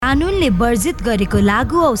कानुनले वर्जित गरेको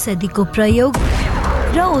लागू औषधिको प्रयोग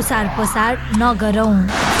र ओसार पसार नगरौं।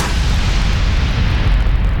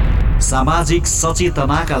 सामाजिक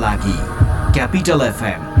सचेतनाका लागि capital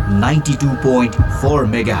FM 92.4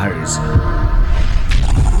 megahertz.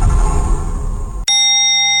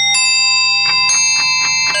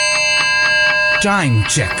 Time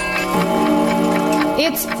check.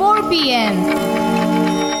 It's 4 p.m.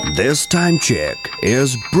 This time check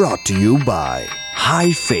is brought to you by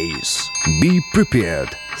High Face. Be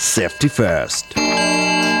prepared. Safety first.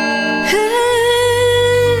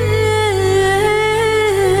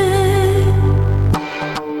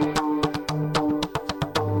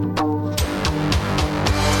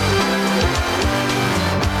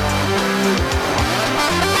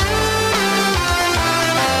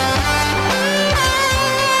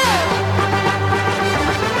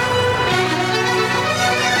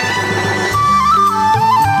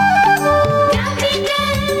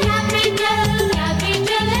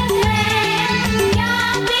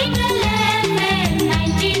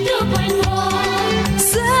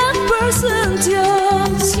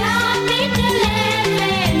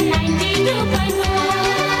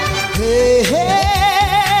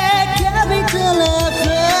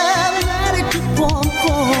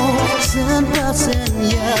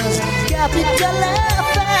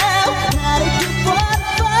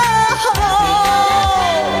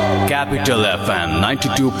 Capital FM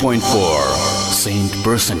 92.4 Saint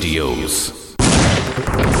Percentios.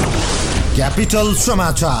 Capital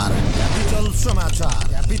समाचार.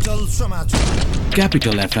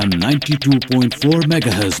 Capital FM 92.4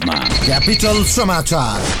 megahertz मा Capital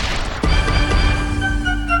समाचार.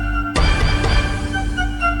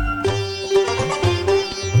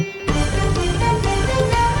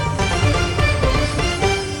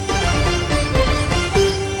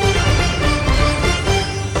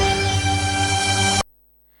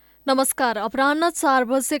 नमस्कार, अपराह्न 4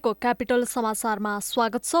 बजेको क्यापिटल समाचारमा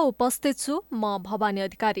स्वागत छ। उपस्थित छु म भवानी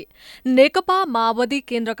अधिकारी। नेकपा माओवादी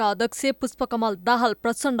केन्द्रका अध्यक्ष पुष्पकमल दाहाल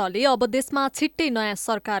प्रचण्डले अब देशमा छिट्टै नयाँ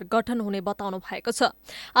सरकार गठन हुने बताउनु भएको छ।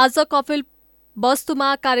 आज कपिल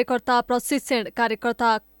वस्तुमा कार्यकर्ता प्रशिक्षण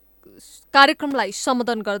कार्यक्रमलाई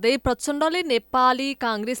सम्बोधन गर्दै प्रचण्डले नेपाली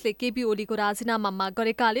कांग्रेसले केपी ओलीको राजीनामा माग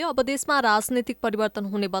गरेकाले अब देशमा राजनीतिक परिवर्तन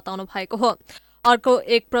हुने बताउनु भएको हो। अर्को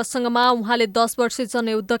एक प्रसंगमा उहाँले 10 वर्षीय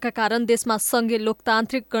जनयुद्धका कारण देशमा संघीय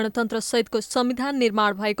लोकतान्त्रिक गणतन्त्र सहितको संविधान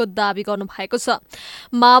निर्माण भएको दावी गर्नु भएको छ।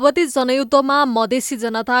 माओवादी जनयुद्धमा मधेसी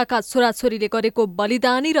जनताका छोराछोरीले गरेको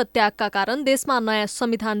बलिदानी र त्यागका कारण देशमा नयाँ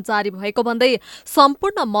संविधान जारी भएको भन्दै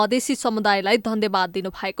सम्पूर्ण मधेसी समुदायलाई धन्यवाद दिनु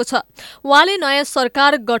भएको छ। उहाँले नयाँ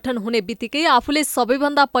सरकार गठन हुने बित्तिकै आफूले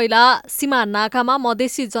सबैभन्दा पहिला सीमा नाकामा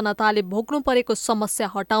मधेसी जनताले भोग्नु परेको समस्या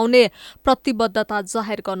हटाउने प्रतिबद्धता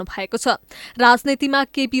जाहेर गर्नु भएको छ। राजनीतिमा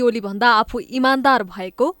केपी ओली भन्दा आफू इमान्दार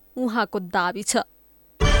भएको उहाँको दावी छ।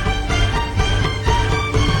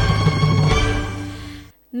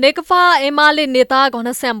 नेकपा एमाले नेता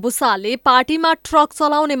घनश्याम बुसालले पार्टीमा ट्रक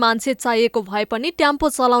चलाउने मान्छे चाहिएको भए पनि ट्याम्पो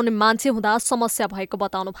चलाउने मान्छे हुँदा समस्या भएको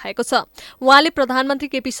बताउनु भएको छ। उहाँले प्रधानमन्त्री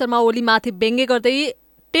केपी शर्मा ओलीमाथि व्यङ्ग्य गर्दै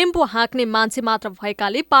टेम्पो हाँक्ने मान्छे मात्र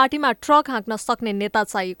भएकाले पार्टीमा ट्रक हाँक्न सक्ने नेता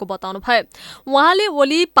चाहिएको बताउनु भयो। उहाँले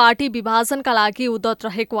ओली पार्टी विभाजनका लागि उद्यत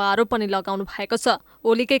रहेको आरोप पनि लगाउनु भएको छ।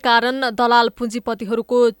 ओलीकै कारण दलाल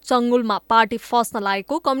पुँजीपतिहरूको चङ्गुलमा पार्टी फस्न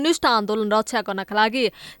लागेको, कम्युनिष्ट आन्दोलन रक्षा गर्नका लागि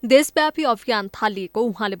देशव्यापी अभियान थालिएको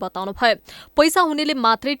उहाँले बताउनु भयो। पैसा हुनेले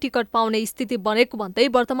मात्रै टिकट पाउने स्थिति बनेको भन्दै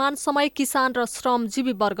वर्तमान समय किसान र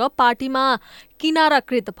श्रमजीवी वर्ग पार्टीमा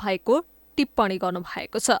किनाराकृत भएको टिप्पणी गर्नु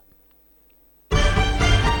भएको छ।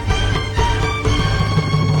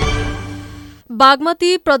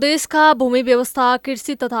 बागमती प्रदेशका भूमि व्यवस्था,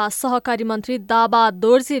 कृषि तथा सहकारी मन्त्री दाबा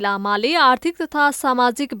दोर्जी लामाले आर्थिक तथा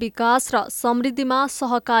सामाजिक विकास र समृद्धिमा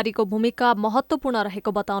सहकारीको भूमिका महत्वपूर्ण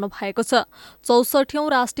रहेको बताउनु भएको छ। 64औं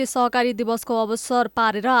राष्ट्रिय सहकारी दिवसको अवसर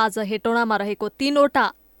पारेर आज हेटौडामा रहेको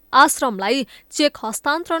 3वटा आश्रमलाई चेक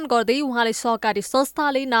हस्तान्तरण गर्दै उहाँले सहकारी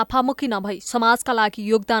संस्थाले नाफामुखी नभई समाजका लागि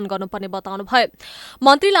योगदान गर्नुपर्ने बताउनु भयो।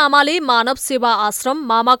 मन्त्री लामाले मानव सेवा आश्रम,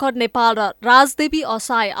 मामाघर नेपाल र राजदेवी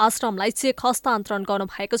असहाय आश्रमलाई चेक हस्तान्तरण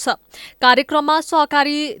गर्नुभएको छ। कार्यक्रममा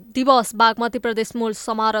सहकारी दिवस बागमती प्रदेश मूल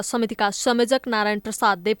समारोह समितिका संयोजक नारायण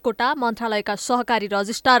प्रसाद देवकोटा, मन्त्रालयका सहकारी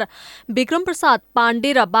रजिस्ट्रार विक्रम प्रसाद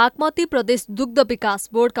पाण्डे र बागमती प्रदेश दुग्ध विकास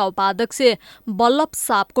बोर्डका उपाध्यक्ष बल्लभ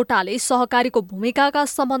सापकोटाले सहकारीको भूमिकाका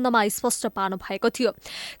सम्बन्धमा स्पष्ट पार्नु भएको थियो।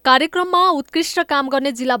 कार्यक्रममा उत्कृष्ट काम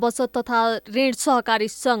गर्ने जिल्ला बचत तथा ऋण सहकारी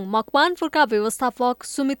संघ मकवानपुरका व्यवस्थापक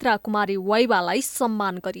सुमित्रा कुमारी वाइवालाई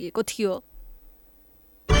सम्मान गरिएको थियो।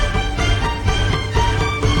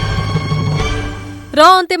 र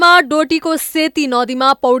अन्त्यमा डोटीको सेती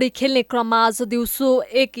नदीमा पौडी खेल्ने क्रममा आज दिउँसो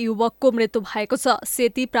एक युवकको मृत्यु भएको छ।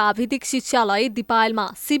 सेती प्राविधिक शिक्षालय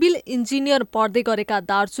दिपायलमा सिभिल इन्जिनियर पढ्दै गरेका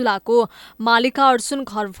दार्चुलाको मालिका अर्जुन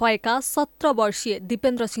घर भएका 17 वर्षीय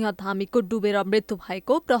दिपेन्द्र सिंह धामीको डुबेर मृत्यु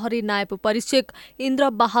भएको प्रहरी नायब परीक्षक इन्द्र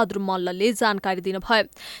बहादुर मल्लले जानकारी दिनुभयो।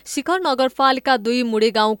 शिखर नगरपालिका 2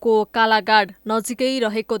 मुडे गाउँको कालागाड नजिकै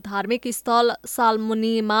रहेको धार्मिक स्थल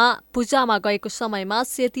सालमुनीमा पूजामा गएको समयमा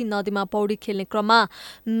सेती नदीमा पौडी खेल्ने क्रममा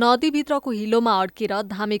नदीभित्रको हिलोमा अड्केर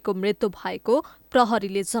धामीको मृत्यु भएको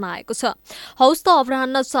प्रहरीले जनाएको छ। हौस् त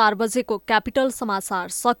अपराह्न 4 बजेको क्यापिटल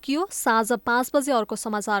समाचार सकियो। साँझ 5 बजे अर्को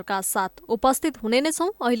समाचारका साथ उपस्थित हुने नै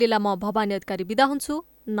छौं। अहिलेलाई म भवानी अधिकारी बिदा हुन्छु।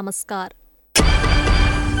 नमस्कार।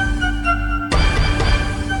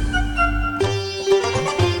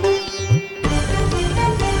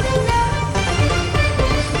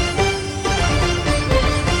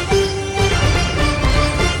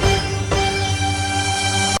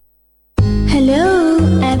 Hello,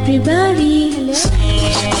 everybody.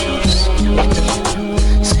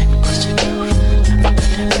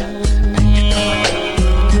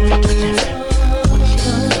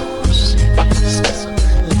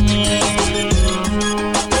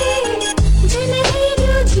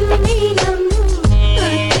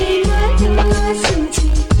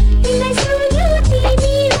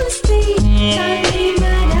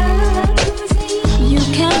 You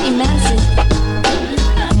can imagine.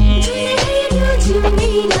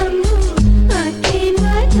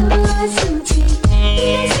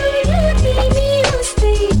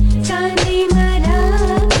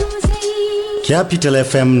 Capital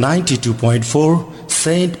FM 92.4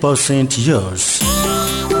 100% yours.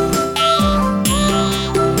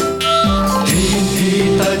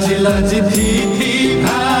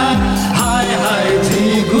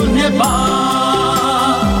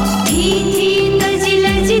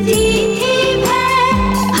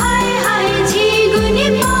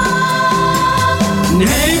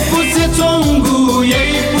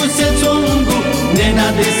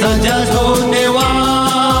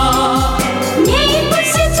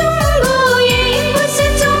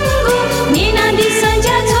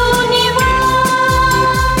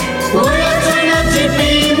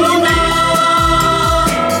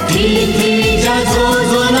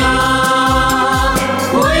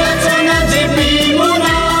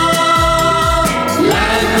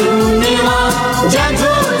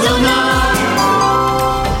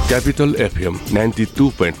 Capital FM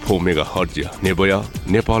 92.4 megahertz नेबया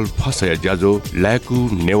नेपाल फसया जाजो लाकु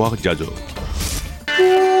नेवा जाजो।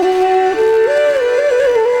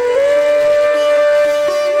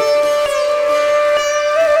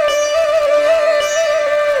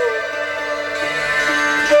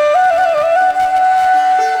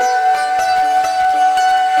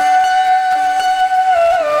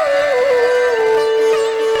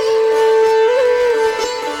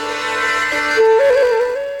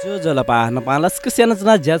 जलपा नपालस्क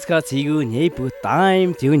सेनजना जजका छिगु न्याइपु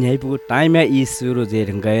टाइम थियो न्याइपु टाइममा ई सुरु जे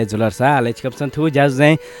रंगय जुलरसा ले छिकप्सन थु जाज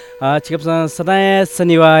चाहिँ छिकप्सन सदाय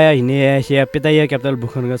शनिबार हिने या पिताय क्यापिटल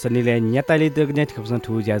बुखनग सनिले न्याताले त ने छिकप्सन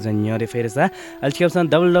थु जाज न्यरे फेरसा अल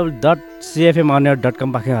छिकप्सन www.cfmonline.com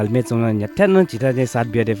पाखे हलमे चंग न्याथ्यान जिता चाहिँ 7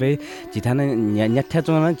 बियादे फे जितान न्याथ्या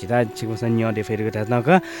चंग जिता छिकप्सन न्यरे फेरको थानक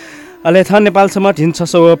अले थ नेपालसम्म थिन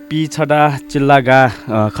 600 पी छडा जिल्लागा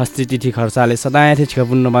खस्ती तिथि खर्चाले सदाय थे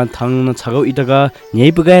छिकपुनमा थङ छगौ इटक न्याइ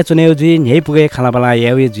पुगे चुनेउ जी न्याइ पुगे खानाबला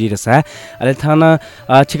यावे जी रसा अले थन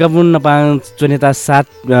छिकपुन नपाङ चुनेता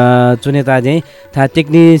 7 चुनेता चाहिँ था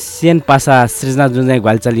टेक्निशियन पासा सृजना जुन चाहिँ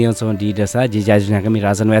ग्वालचलियो छ डी रसा जी जाजुना कमी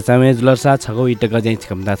राजन व्याचामे जुलरसा छगौ इटक चाहिँ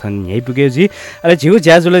छिकम्दा थन न्याइ पुगे जी अले झिउ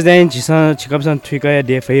ज्याजुले चाहिँ छिकप्सन थुइक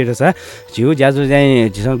दे फै रसा झिउ ज्याजु चाहिँ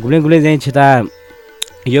झिस गुले गुले चाहिँ छिता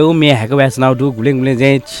यो मे हाको व्यास नाउ गुले गुले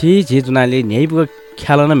चाहिँ छि जुनाले न्याइपु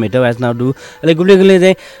ख्याल न मेट व्यास नाउ अले गुले गुले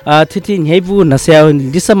चाहिँ थिथि न्याइपु नस्या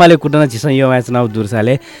लिसमाले कुटन छिस यो व्यास नाउ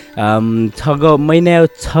दुर्साले छग महिना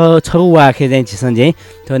छौ वाखे चाहिँ छिसन चाहिँ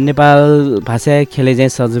त नेपाल भाषा खेले चाहिँ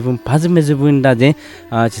सजुपुम भाजुमेजुपुन्दा चाहिँ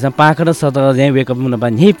छिस पाकर सत चाहिँ वेकअप नपा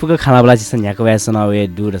न्याइपुको खानाबला छिसन याको व्यास नाउ ए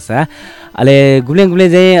दुर्सा अले गुले गुले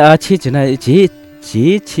चाहिँ छि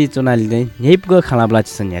चुनाले चाहिँ न्याइपुको खानाबला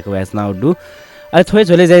छिसन याको व्यास नाउ दु अरे थोरै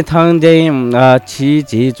छोले चाहिँ थङ चाहिँ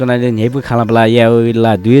छि चुनाले न्याइपु खानाबला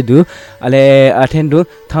याला दुई दु अले अठेन्डु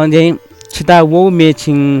थङ चाहिँ छिता वो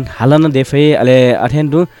मेछिङ हालन देफे अले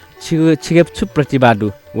अठेन्डु छिगे छु प्रतिभा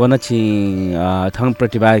दु वन छि थङ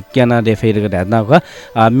प्रतिभा क्याना देफे ग धातना ख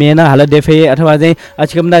मेना हाल देफे अथवा चाहिँ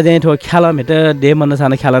छिकमदा चाहिँ ठो ख्याल मेट दे मन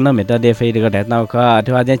सान ख्याल न मेट देफे ग धातना ख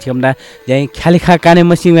अथवा चाहिँ छिकमदा चाहिँ ख्याली खा काने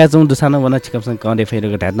मसिङ या जौ दुसान वन छिकमसँग क देफे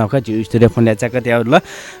ग धातना ख जु स्टुडियो फोन ल्या चाक त्या ल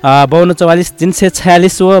 5244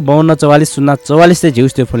 346 व 5244 044 से जु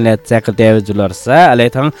स्टुडियो फोन ल्या चाक त्या जुलर सा अले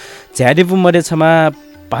थङ झ्याडिपु मरे छमा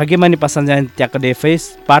भाग्यमानी पसन जान त्याक देफे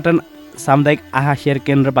पाटन सामुदायिक आहा शेयर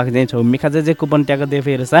केन्द्र पाक चाहिँ छौ मिखा जे कुपन ट्याक दे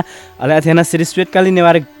फेरसा अले अथेना श्री स्वेतकाली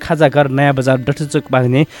नेवार खाजा घर नयाँ बजार डटचोक पाक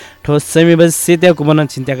चाहिँ ठो सेमी बज सेत्या कुपन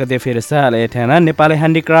छिन्त्याक दे फेरसा अले अथेना नेपाली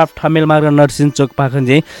ह्यान्डिक्राफ्ट ठमेल मार्ग नर्सिङ चोक पाक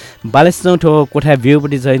चाहिँ 42 ठो कोठा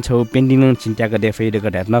भ्यूपट्टि चाहिँ छौ पेन्डिङ छिन्त्याक दे फेरको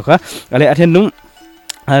ढ्याट्न ख अले अथेनु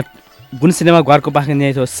गुण सिनेमा घरको पाखन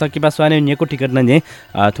चाहिँ थो सकिपा स्वाने नेको टिकट न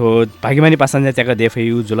थो भाग्यमानी पासन चाहिँ त्याका देफे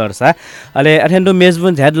यु जुलरसा अले अथेन्डो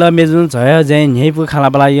मेजबुन झ्याडल मेजबुन झय चाहिँ न्याइपु खाला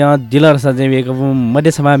बला य दिलरसा चाहिँ वेको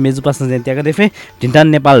मध्य सभा मेजु पासन चाहिँ त्याका देफे ढिन्टान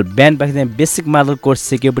नेपाल ब्यान्ड पाखन चाहिँ बेसिक माडल कोर्स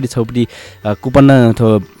सेकेपटी छौपटी कुपन थो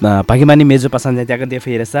भाग्यमानी मेजु पासन चाहिँ त्याका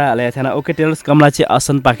देफे हेरसा अले अथेना ओके टेलर्स कमलाची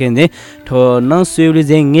आसन पाखन चाहिँ थो न सुयुली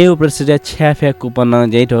चाहिँ न्यु प्रेसिडेन्ट छ्याफे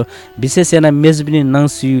कुपन चाहिँ थो विशेष याना मेजबुनी न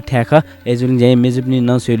सुयु ठ्याख एजुलिन चाहिँ मेजबुनी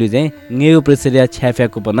न सुयुली चाहिँ न्यु प्रेसिडेन्ट छ्याफे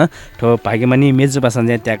कुपन थो भाग्यमानी मेजु पासन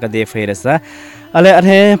चाहिँ त्याका देफे हेरसा अले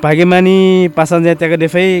अथे भाग्यमानी पासन चाहिँ त्याका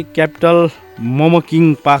देफे क्यापिटल मोमो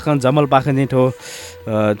किङ पाखन जमल पाखन चाहिँ थो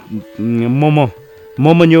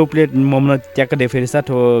मोमो न्यू प्लेट मोमो ट्याक देफेरिसा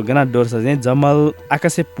थो गना डोर्स चाहिँ जमल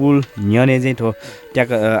आकाशे पुल न्यने चाहिँ थो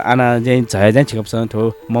ट्याक आना चाहिँ झय चाहिँ छिकप्स थो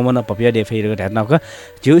मोमो न पपिया देफेरिको ढ्याट्न क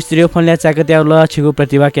जिउ स्टुडियो फोन ल्या चाक त्या ल छिगु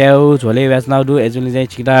प्रतिभा क्याउ झोले व्याचनाउ एजुले चाहिँ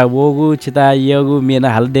छिटा वगु छिता यगु मेना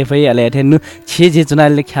हाल देफै अले अथेनु छि छि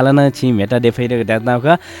चुनाले ख्यालन छि मेटा देफेरिको ढ्याट्न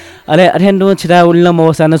क अले अथेनु छिटा उल्न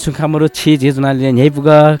मौसान सुखामरो छि छि चुनाले न्याइ पुग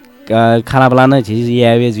खाना बलान छि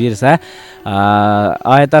यावे जिरसा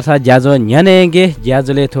आयता था ज्याजो न्यानेगे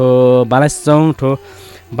ज्याजोले थो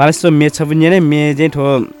 22 मे छबुन्ने नै मे चाहिँ थो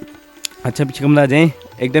अच्छा पिछकमला चाहिँ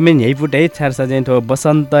एकदमै न्याइपुट है छारसा चाहिँ थो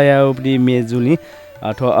बसन्त या उपडी मे जुली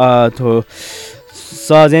थो स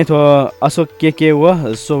चाहिँ थो अशोक के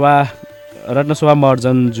व शोभा रत्न शोभा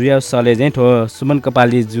मर्जन जुया सले चाहिँ थो सुमन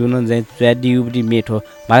कपाली जुन चाहिँ च्याडी उपडी मे थो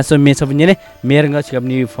 22 मे छबुन्ने नै मेरंग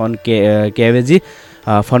छिकप्नी फोन केवेजी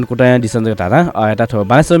फोन कुटा डिसन टारा eta थो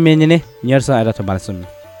 22 मे ने नियर स eta थो 22 मे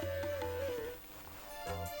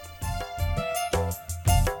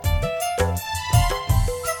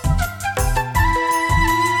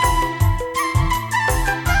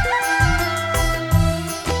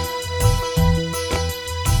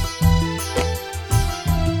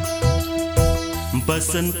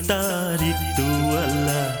बसंत ऋतु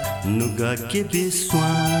अल्ला नुगा के बिस्वा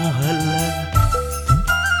हल्ला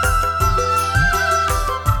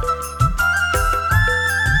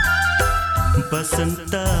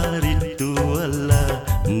बसंत ऋतु अल्ला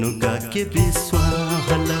नुगा के बिस्वा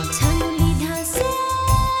हल्ला छंगली धासे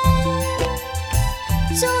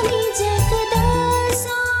चोली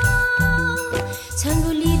जगदासा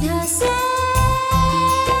छंगली धासे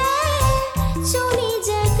चोली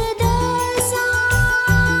जगदासा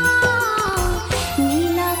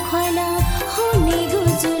नीला खोला होने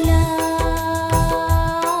गुजुला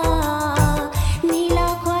नीला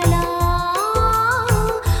खोला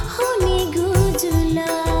होने गुजुला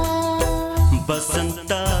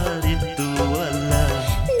बसंत ऋतु अल्ला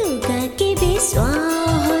नुगा के बिस्वा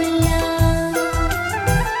होला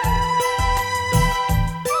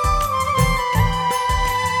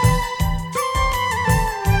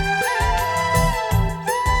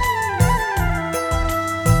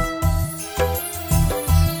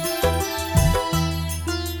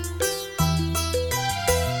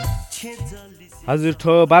हजुर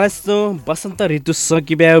ठो 22 बसन्त ऋतु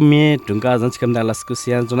सकिब्या मे ढुङ्गा जन्चकन्दा लस्कु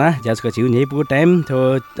सियान जुना ज्याजको छिउ नेपुको टाइम थो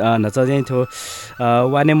नच चाहिँ थो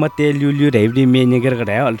वाने मते ल्यु ढैबडी मे नेगर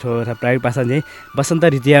गडायो अल्थो प्राइवेट पासा चाहिँ बसन्त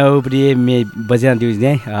ऋतु उपरि मे बजा दिउ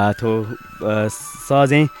चाहिँ थो स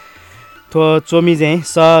चाहिँ थो चोमी चाहिँ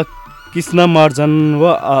स कृष्ण मर्जन व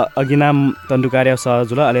अगिनाम तण्डुकार्य स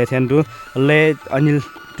जुल अले थ्यान्डु ले अनिल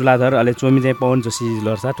तुलाधर अले चोमी चाहिँ पवन जोशी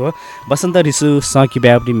लर्सा थो बसन्त ऋतु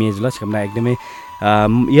सकिब्या उपरि मे जुल छकमना एकदमै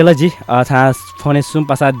यलजी था फोने सुम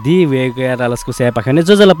पासा दि वे गया लस्को से पाखने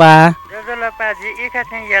जोजलपा जी इका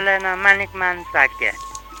चाहिँ यलना मानिक मान साक्य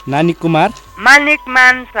नानी कुमार मानिक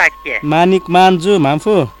मान साक्य मानिक मानजु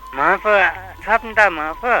मामफु छप्दा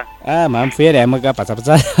माफु मामफु रे हमका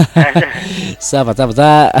पचा सा पचा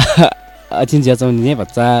अथिन ज्याचौ नि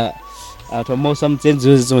पचा अथवा मौसम चेन्ज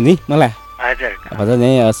जुजु नि मलाई हजुर पचा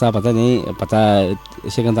नै सा पचा नै पचा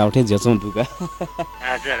सेकेन्ड आउटे ज्याचौ दुका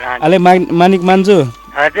हजुर अले मानिक मान्जु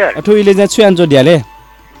हजुर अथु इले चाहिँ छुयान्जो ढ्याले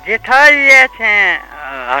जे थैया छे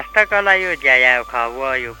हस्तकला यो ज्याया व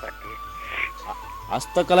यो कति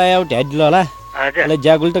हस्तकला एउटा ढ्याडिलो होला हजुर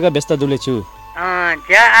ज्यागुल्टका व्यस्त दुले छु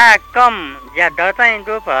ज्या कम ज्या दचाइ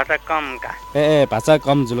दो भाषा कम का ए भाषा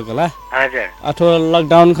कम जुलकला हजुर अथवा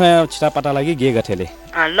लकडाउन ख छिटा पटा लागि गे गथेले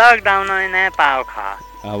लकडाउन नै पाउ खा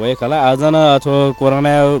वे खला आजन अथवा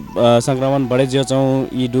कोरोना संक्रमण बढे जो चौ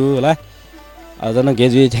इडु होला आजन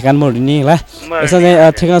गेजु ठेकान मोड्नी होला यसो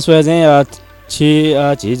चाहिँ ठेकान सोया चाहिँ छि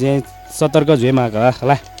झि चाहिँ सतर्क जुएमा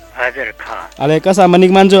होला हजुर खा अले कसा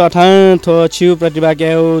मनिक मान्जो अठान थो छिउ प्रतिभा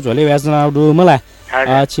क्याउ झोले व्यासन आउडु मला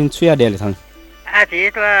छिन छुया डेले थन आछि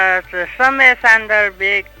तो समय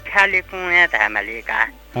सान्दर्भिक खाली कुया धामलिका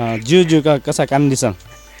जु का कसा कान दिसं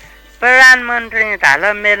प्रधानमन्त्री थाल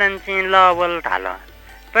मेलन चिन लवल थाल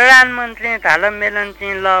प्रधानमन्त्री थाल मेलन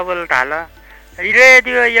चिन लवल थाल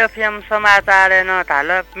रेडियो एफएम समाचार न थाल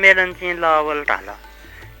मेलन चिन लवल थाल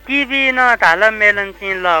टिभी न थाल मेलन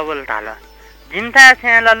चिन लवल थाल जिमथा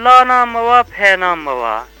छेल ल न मव फेन मव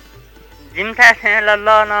जिमथा छेल ल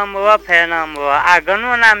न मव फेन मव आगनु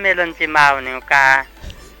ना मेलन चिन माउनु का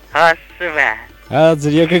हसबा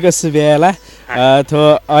हजुर यो के सुबेला थो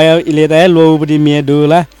आयो इलेदा लोबडी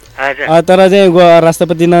मेडुला तर चाहिँ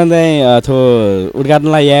राष्ट्रपति न चाहिँ थो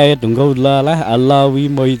उद्घाटनलाई या ढुङ्गा उडला अल्लाह वी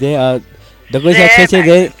मोइ चाहिँ दकोसा छे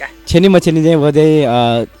चाहिँ छेनी मछेनी चाहिँ व चाहिँ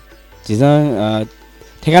झिज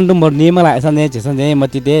ठेकान टु मर्नी मलाई एसन चाहिँ झिसन चाहिँ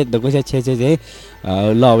मति दे दकोसा छे चाहिँ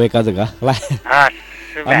ल वेका जग्गा ला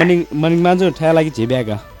मनिक मान्जु ठ्या लागि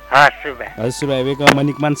झिब्याका सुबा वेका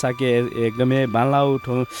मनिक मान साके एकदमै बालाउ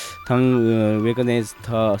थङ वेको चाहिँ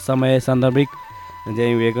समय सान्दर्भिक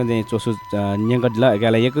चाहिँ वेको चाहिँ चोसु न्यगडला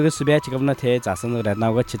गाला यको सुबा चिकपन थे चासन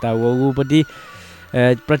रत्नाको छिता वगुपटी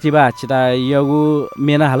प्रतिभा छिता यगु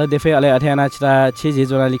मेना हाल देफे अले अठ्याना छिता छि झि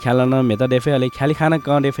जोनाली ख्यालन मेता देफे अले ख्याली खाना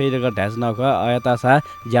क देफे रग ढास नख अयता सा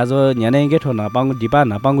ज्याजो न्यानेगे ठो नपांगु डिपा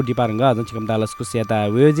रंग अजन चिकम दालसको सेता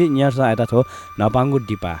वेजी न्यार सा आयता थो नपांगु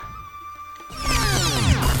डिपा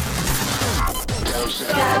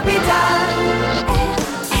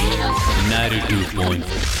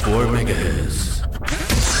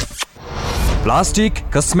प्लास्टिक,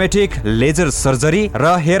 कस्मेटिक, लेजर सर्जरी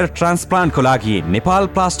र हेयर ट्रान्सप्लान्टको लागि नेपाल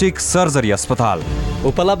प्लास्टिक सर्जरी अस्पताल।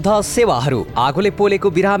 उपलब्ध सेवाहरू आगोले पोलेको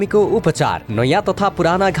बिरामीको उपचार, नयाँ तथा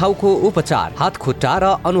पुराना घाउको उपचार, हात खुट्टा र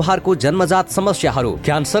अनुहारको जन्मजात समस्याहरू,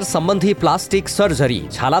 क्यान्सर सम्बन्धी प्लास्टिक सर्जरी,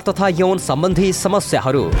 छाला तथा यौन सम्बन्धी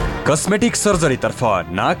समस्याहरू। कस्मेटिक सर्जरी तर्फ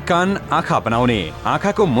नाक कान आँखा बनाउने,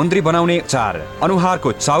 आँखाको मुन्द्री बनाउने उपचार,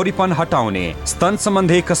 अनुहारको चाउरीपन हटाउने, स्तन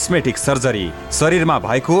सम्बन्धी कस्मेटिक सर्जरी, शरीरमा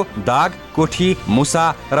भएको दाग, कोठी,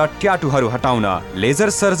 मुसा र ट्याटुहरू हटाउन, लेजर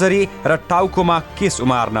सर्जरी र टाउकोमा केश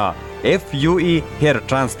उमार्न, FUE हेयर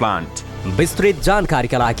ट्रान्सप्लान्ट। विस्तृत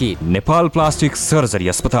जानकारीका लागि नेपाल प्लास्टिक सर्जरी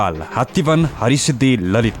अस्पताल, हात्तीवन, हरिसिद्धि,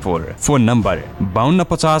 ललितपुर। Phone number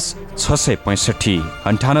 5250 665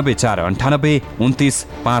 98498 29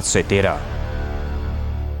 513।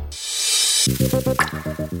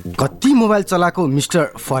 कति मोबाइल चलाएको मिस्टर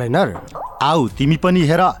फरेनर? आऊ तिमी पनि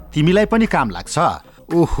हेर, तिमीलाई पनि काम लाग्छ।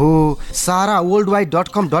 ओहो, सारा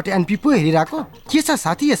worldwide.com.np पो हेरिरहेको के छ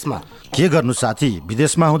साथी यसमा? के गर्नु साथी,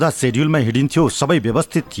 विदेशमा हुँदा शेड्युलमा हिँडिन्थ्यो, सबै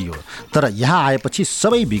व्यवस्थित थियो। तर यहाँ आएपछि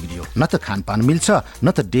सबै बिग्रियो। न त खानपान मिल्छ,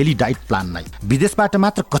 न त डेली डाइट प्लान नै। विदेशबाट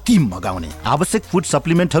मात्र कति मगाउने। आवश्यक फुड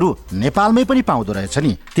सप्लिमेन्टहरू नेपालमै पनि पाउँदो रहेछ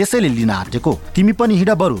नि, त्यसैले लिन आँटेको। तिमी पनि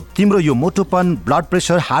हिँड बरु। तिम्रो यो मोटोपन, ब्लड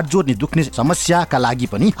प्रेसर, हार्ट जोड्ने दुख्ने समस्याका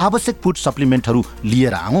लागि पनि आवश्यक फुड सप्लिमेन्टहरू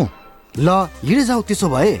लिएर आऊ। ल हिँडे जाऊ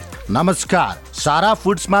त्यसो भए। नमस्कार, सारा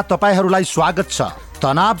फुड्समा तपाईहरूलाई स्वागत छ।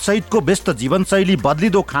 तनाव सहितको व्यस्त जीवनशैली,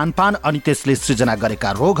 बदलिदो खानपान अनि त्यसले सृजना गरेका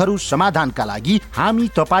रोगहरू समाधानका लागि हामी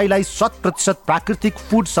तपाईलाई 100% प्राकृतिक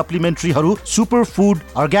food सप्लिमेन्ट्रीहरू, super food,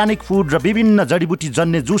 organic food र विभिन्न जडीबुटी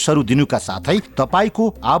जन्य जुसहरू दिनुका साथै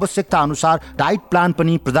तपाईको आवश्यकता अनुसार डाइट प्लान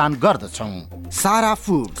पनि प्रदान गर्दछौँ। सारा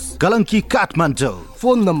फुड्स, गलङ्की, काठमाडौँ।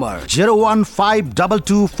 Phone number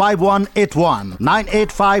 015225181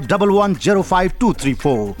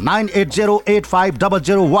 985110524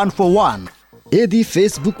 98085000141। यदि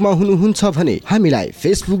फेसबुकमा हुनुहुन्छ भने हामीलाई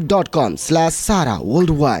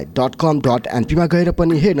facebook.com/saraworldwide.com.np मा गएर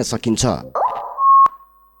पनि हेर्न सकिन्छ।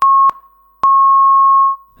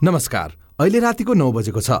 नमस्कार, अहिले रातिको 9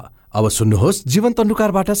 बजेको छ। अब सुन्नुहोस् जीवन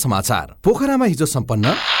तन्डुकारबाट समाचार। पोखरामा हिजो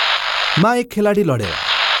सम्पन्न मा एक खेलाडी लडेर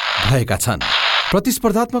भएका छन्।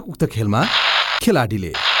 प्रतिस्पर्धात्मक उक्त खेलमा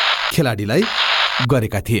खेलाडीलाई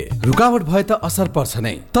गरेका थिए। रुकावट भए त असर पर्छ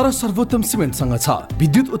नै, तर सर्वोत्तम सिमेन्टसँग छ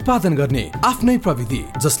विद्युत उत्पादन गर्ने आफ्नै प्रविधि,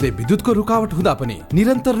 जसले विद्युतको रुकावट हुँदा पनि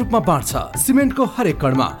निरन्तर रूपमा बाँड्छ। सिमेन्टको हरेक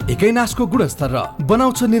कणमा एकै नासको गुणस्तर र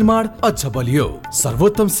बनाउँछ निर्माण अझ बलियो।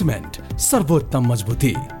 सर्वोत्तम सिमेन्ट, सर्वोत्तम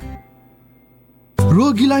मजबुती।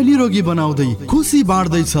 रोगीलाई निरोगी बनाउँदै खुसी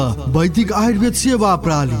बाँड्दैछ वैदिक आयुर्वेद सेवा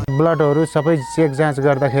प्रणाली। ब्लडहरू सबै चेक जाँच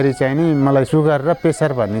गर्दाखेरि चाहिँ नि मलाई सुगर र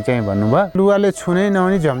प्रेसर भन्ने चाहिँ भन्नुभयो। लुगाले छुनै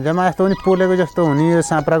नहुने झमझमा जस्तो पनि पोलेको जस्तो हुने यो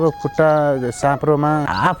साँप्राको खुट्टा साँप्रोमा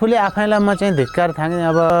आफूले आफैलाई म चाहिँ धिक्कार थाकेँ।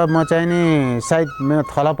 अब म चाहिँ नि सायद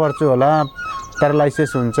थला पर्छु होला,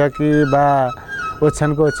 प्यारालाइसिस हुन्छ कि बा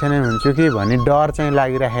ओछ्यानको ओछ्यानै हुन्छु कि भन्ने डर चाहिँ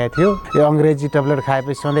लागिरहेको थियो। यो अङ्ग्रेजी ट्याब्लेट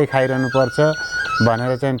खाएपछि सधैँ खाइरहनु पर्छ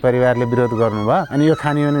भनेर चाहिँ परिवारले विरोध गर्नुभयो। अनि यो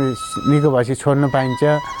खाने भने निको भएपछि छोड्नु पाइन्छ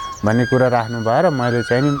भन्ने कुरा राख्नुभयो र मैले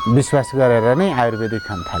चाहिँ नि विश्वास गरेर नै आयुर्वेदिक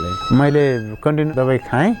खान थालेँ। मैले कन्टिन्यू दबाई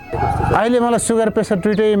खाएँ। अहिले मलाई सुगर प्रेसर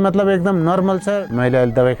दुइटै मतलब एकदम नर्मल छ। मैले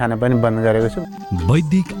अहिले दबाई खान पनि बन्द गरेको छु।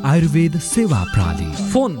 वैदिक आयुर्वेद सेवा प्रणाली।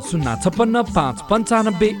 Phone 056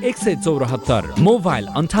 595 174, mobile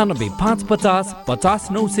 98 550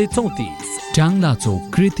 50 934। ट्याङ्ला चौक,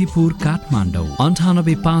 कृतिपुर, काठमाडौँ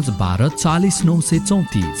 98 512 40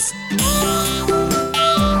 934।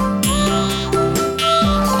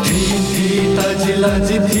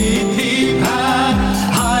 लजी थी भाई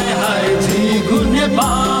हाय हाय जी गुने बा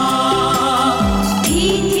थी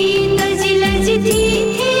तजी लजी थी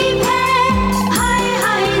भाई हाय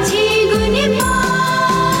हाय जी गुने बा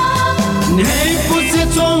नहीं पुसे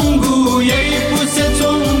चोंगू यही पुसे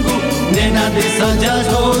चोंगू नेना दे सजा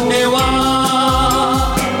होने वा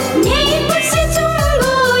नहीं पुसे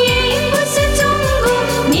चोंगू यही पुसे चोंगू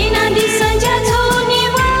नेना दे सजा होने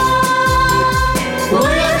वा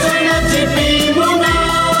ओया चना जिपी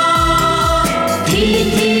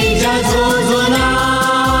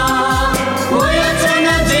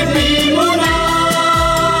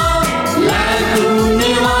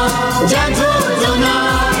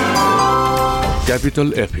क्यापिटल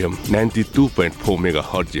एफएम 92.4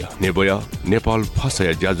 मेगाहर्ज नेबया नेपाल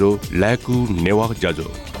फसया ज्याजो ल्याकु नेवा ज्याजो।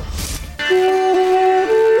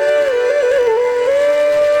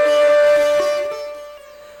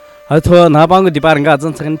 अथवा नापाङ्गो दिपारंगा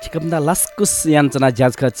जनसंख्या चिकमदा लस्कुस यान्चना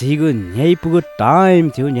ज्याजका छिगु न्याय पुगु टाइम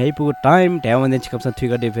थियो। न्याय पुगु टाइम ट्यावने चिकमसा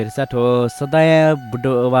थुइगा दे फेरसा ठो सदाय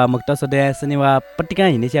बुडो वा मुक्त सदाय शनिवा पट्टिका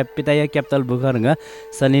हिनेसिया पिताया capital बुखरंगा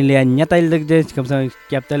सनिले न्याताइल they चिकमसा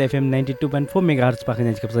capital FM 92.4 megahertz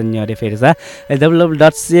पाखने चिकमसा न्यारे फेरसा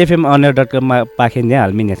www.cfmonline.com पाखने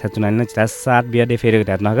हालमि नेथा चुनान चिता 7 बिया दे फेरको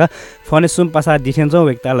धातनागा फोन सुम पासा दिसेन्जो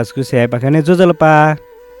वेक्ता लस्कु से पाखने जोजलपा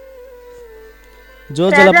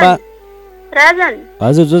जोजलपा राजन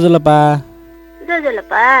हजुर जोजलपा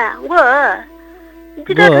गो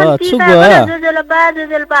गो छुगो जोजलपा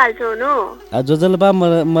हाल्छौनु जोजलपा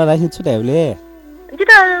म राखि छुटाउले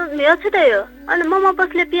जिता मेरो छुटायो अनि ममा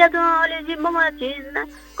पसले पियाज अलि जी ममा छिन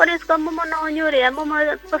कलेज कम ममा नन्यो रे ममा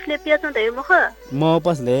पसले पियाज त म ख म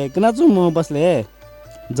पसले किन छु म पसले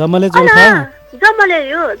जमले जोखा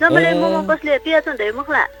जमले ममा पसले पियाज त म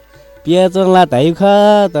खला पियाचला धाइ ख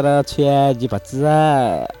तर छ्या जी भच्चा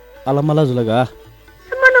अलमला जुलगा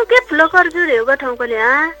मनो के फ्लो कर जुरे हो गठौकोले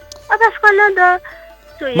आ अबस कल द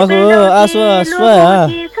मखो आसो स्व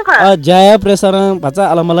जाया प्रेसर भच्चा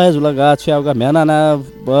अलमला जुलगा छ्याउका मेनाना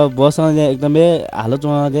बसन एकदमै हालो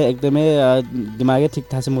चोले एकदमै दिमागै ठीक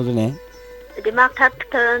ठाक छ मुजुने दिमाग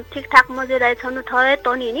ठीक ठाक मजे राइ छनु थए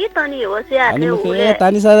तनी होसे आले उले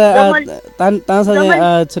तानी सा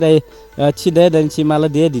छ्रै छिदे दन्सी माला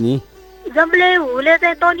दे दिनी जमले हुले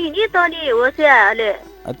चाहिँ तनी होसे आले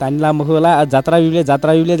तानीला मुखला जात्रा युले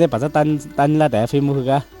चाहिँ भचा तानीला ढाफे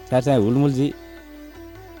मुखगा चाहिँ हुलमुल जी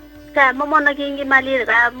सा म मन गेंगी माली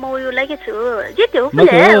गा म यो लागि छु जित्यो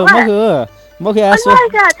फुले मखे आसो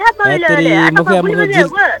तेरी मखे जी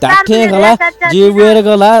ताठे गला जी वेर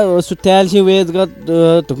गला सुत्याल छि वेज ग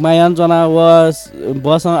तुकमायान जना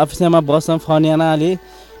बस अफिसमा बस फनियाना अलि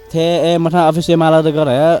थे ए मठा अफिसमा ला द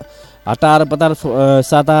गरे हटार पतार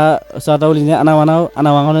साताउली ने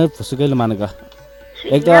अनावाङने फुसुकैले मानेको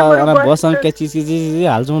एक त अना बस के चीज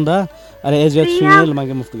हाल्छौं द अरे एज सुनेल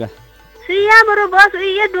मागे मुफ्तगा सिया बरो बस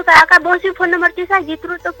ये दुका का बसी फोन नम्बर तिसा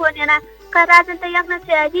जित्रु त फोन याना का राजन त याक्न छ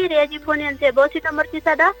जी रेजी फोन यान छ बसी नम्बर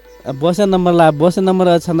तिसा द बस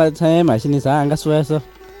नम्बर छना छ मासिनी छ अंगा सोयास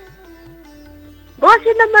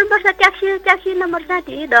बसी नम्बर बस ट्याक्सी नम्बर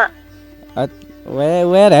साथी द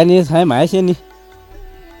वे रानी छ मासिनी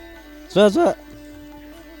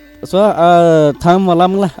सो थाम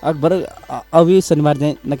मलामला अकबर अभी शनिबार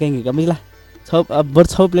चाहिँ नकेंगे का मिला छ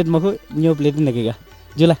प्लेट मखो न्यू प्लेट नकेगा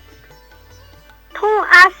जुला थौ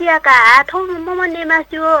आसिया का थौ मोमो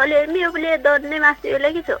नेमास्यो ले मेबले द नेमास्यो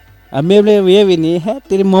लागि छ मेबले वे विनी है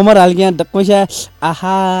तेरी मोमो हाल गया दक्कोसा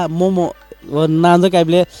आहा मोमो वो नांजो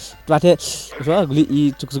काइबले पाथे सो गुली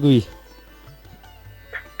ई चुकचुकुई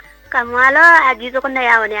कमालो आजी जो को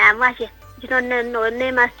नया होने आमासे ने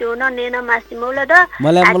मास्यो न नेना मास्यो मोला द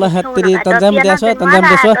मलाई हत्तरी तन्जाम देसो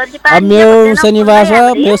अब मेरो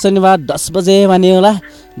शनिबार 10 बजे माने होला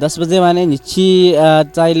 10 बजे माने निची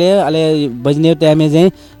चाइले अले बजने टाइम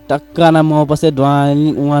चाहिँ टक्काना म बसे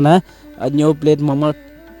ड्वानी उना न्यू प्लेट मोमो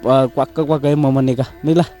क्वाक्क क्वाक्क मोमो निका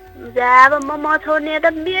मिला जाब मोमो छोड्ने त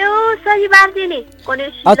मेरो शनिबार दिने कोनी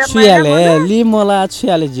अच्छुयाले लि मला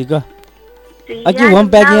अच्छुयाले जिको अकि होम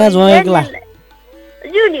प्याकिङ जो एकला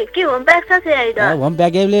जुनी के होम प्याक छ चाहिँ द होम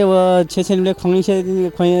प्याकेले छेछेले खङि छे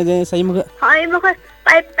खय सही मुख हाय मुख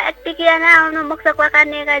पाइप प्याक टिकिया ना आउन मुख क्वाका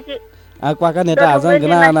नेगाजी क्वाका नेता आज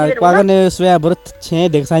गना क्वाका ने सुया बरत छे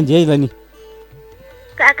देखसान जे लनी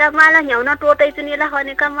काका माला ह्याउन टोटै चुनीला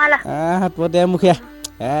खने का माला टोटे मुखिया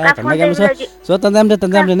सो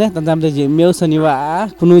तन्जाम दे जे मेउ शनिबार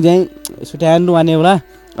कुनु चाहिँ सुट्यान वाने होला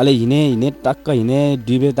अले हिने टक्क हिने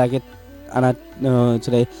दुबे ताके आना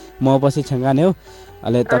छले म पछि छंगाने हो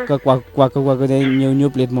अले टक्क क्वाक चाहिँ न्यू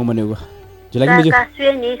प्लेट म बनेको जुलाकी मिजु का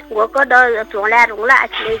सुनी गको द झोला रुला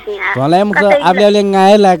आछले दिया झोला मुख आबले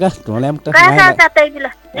ngaय लागा झोला मुख का तै दिला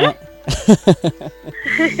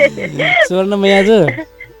स्वर्ण मयाजु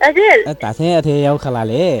हजुर ताथे अथे याउ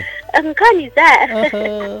खलाले अंखनी जा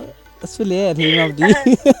सुले अथे नौदी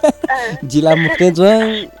जिला मुखते जों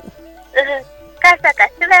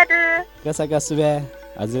कासा सुबे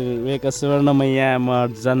हजुर वेक स्वर्ण मैया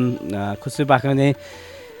मर्जन खुसु पाख्ने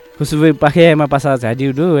खुसु पाखेमा पासा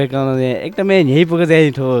झाडिउडु वेक एकदमै यही पुगे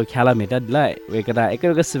चाहिँ ठो ख्याला मेटा दिला वेकदा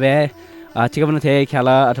एकैको सुबे चिकपन थे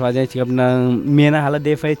ख्याला अथवा चाहिँ चिकपन मेना हाला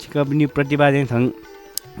देफै चिकपनी प्रतिभा चाहिँ थङ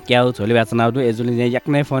क्याउ छोले बेचनाउडु एजुले चाहिँ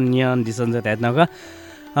yakनै फोन नियन दिसन छ त्यातनका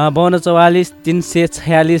 5244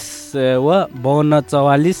 346 व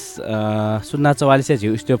 5244 044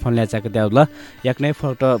 झिउ स्टो फोन ल्याचाको त्याउला yakनै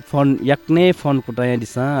फोन कुटाया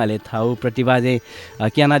दिसा अले थाउ प्रतिभा चाहिँ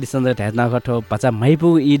क्याना दिसन छ त्यातना खठो पचा मैपु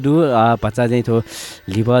इदु पचा चाहिँ थो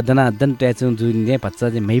लिभ दना दन ट्याचुङ जुन चाहिँ पचा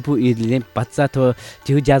चाहिँ मैपु इदले चाहिँ पचा थो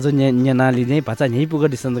झिउ ज्याजो न्यानाली चाहिँ पचा न्हिपु ग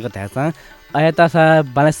दिसन छ त्याचा आयता सा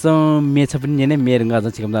बालसो मेछ पनि ने मेरंगा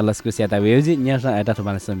ज चिकम लस्कु स्याता वेउजी न्यासा आयता थो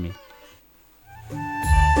बालसो मे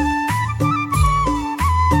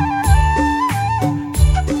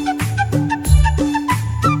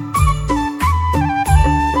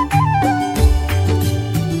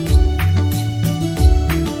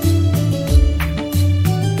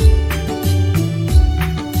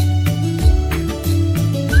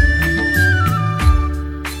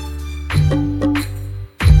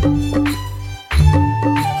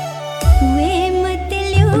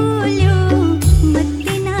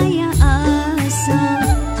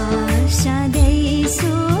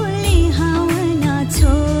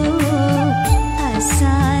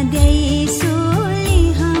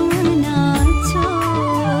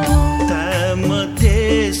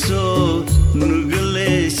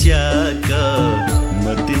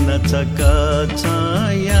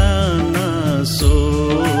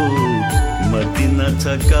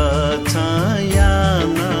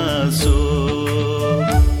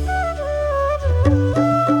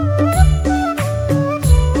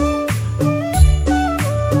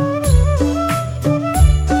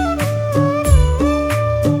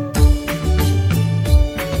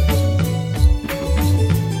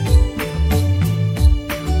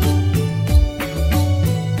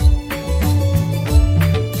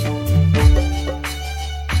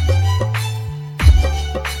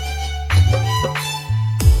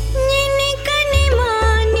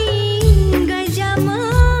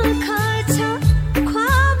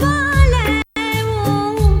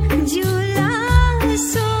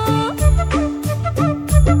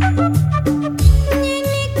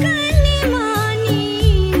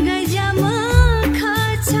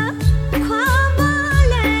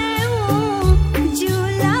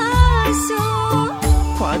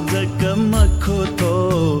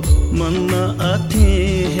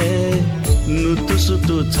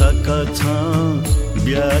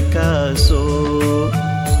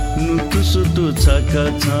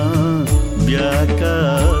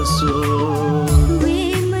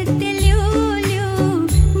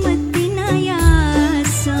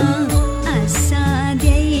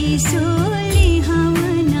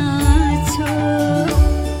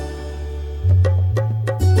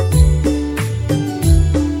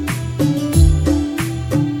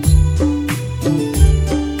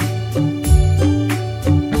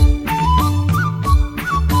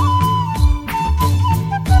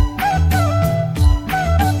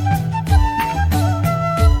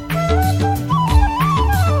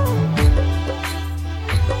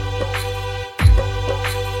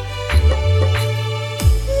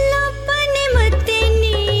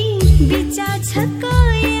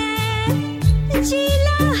छकाया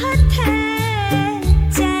जिला हथे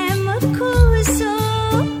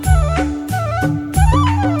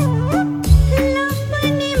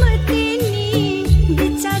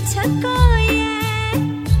छकाया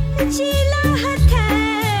जिला हथे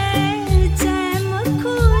जैम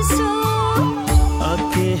खुसो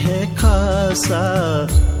आके है खासा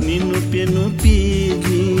निनु पेनु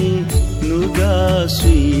पीगी नुगा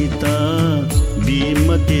सुईता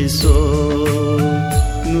बीमते सो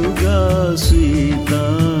नुगा सुईता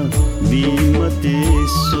बीमते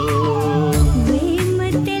सो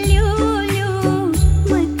वेमते ल्यो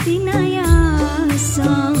मति नया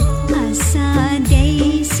सा आसा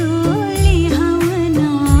देसो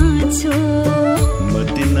लिहावना छो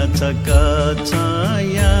मति न छका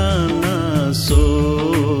छाया ना सो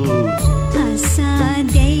आसा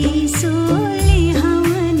देसो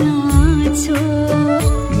लिहावना छो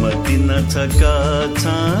मति न छका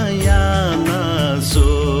छाया ना सो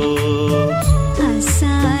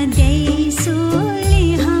आसा देसो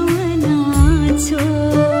लिहावना छो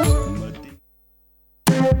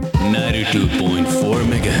 92.4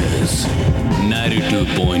 megahertz.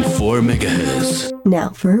 92.4 megahertz. Now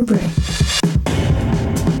for a break.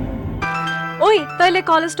 ओइ तैले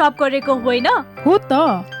कलेज स्टप गरेको होइन हो त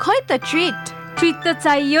खै त ट्रिट त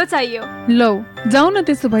चाहियो लौ जाऊ न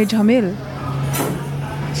त्यसो भए झमेल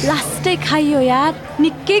लास्टै खाइयो यार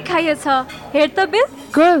निकै खाइएछ हेर त बिल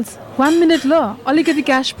गर्ल्स 1 मिनेट ल अलिकति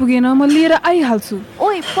क्यास पुगेन म लिएर आइहाल्छु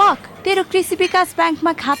ओइ फक तेरो कृषि विकास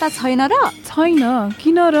ब्याङ्कमा खाता छैन र छैन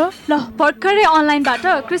किन र ल भर्खरै अनलाइनबाट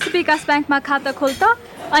कृषि विकास ब्याङ्कमा खाता खोल त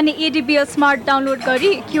अनि एडीबीएल स्मार्ट डाउनलोड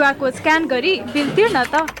गरी क्यूआर कोड स्क्यान गरी बिल तिर्न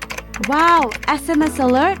त wow SMS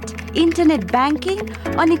alert internet banking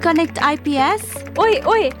अनि कनेक्ट आइपीएस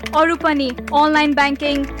ओइ अरु पनि online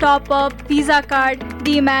banking top up visa card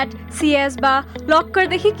डीम्याट CS बा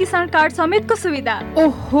लकरदेखि किसान कार्ड समेतको सुविधा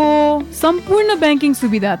ओहो सम्पूर्ण ब्याङ्किङ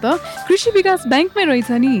सुविधा त कृषि विकास ब्याङ्कमै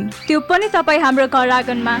रहेछ नि त्यो पनि तपाई हाम्रो घर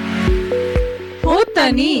आँगनमा हो त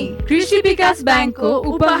नि कृषि विकास ब्याङ्कको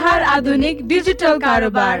उपहार आधुनिक डिजिटल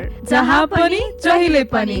कारोबार जहाँ पनि जहिले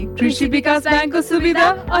पनि कृषि विकास ब्याङ्कको सुविधा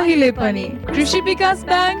अहिले पनि कृषि विकास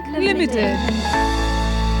ब्याङ्क लिमिटेड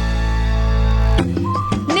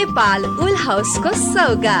नेपाल उल हाउसको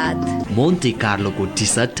सौगात मोन्टे कार्लोको टी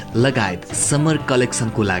सर्ट लगायत समर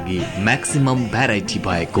कलेक्सनको लागि म्याक्सिमम भेराइटी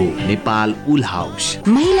भएको नेपाल उल हाउस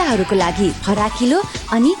महिलाहरूको लागि फराकिलो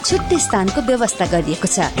अनि छुट्टै स्थानको व्यवस्था गरिएको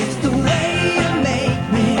छ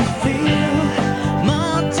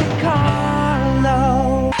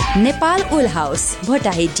नेपाल उल हाउस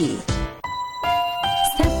भोटाहेटी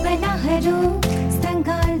सपनाहरू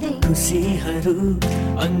सँगाल्दै खुसीहरू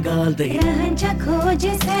अङ्गाल्दै रहन्छ खोज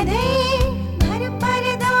सधैँ भर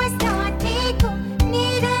पर्दो साथीको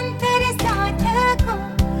निरन्तर साथको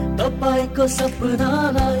तपाईको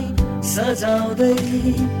सपनालाई सजाउँदै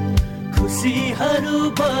खुसीहरू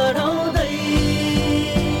बढाउँदै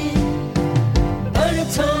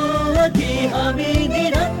बढ्छौँ अघि हामी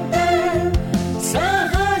निरन्तर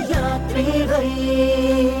सहयात्री भई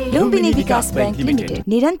लुम्बिनी विकास ब्याङ्क लिमिटेड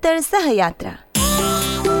निरन्तर सहयात्रा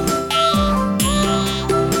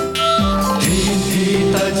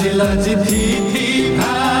लजी थी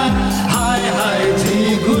हाय हाय जी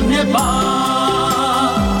गुने बा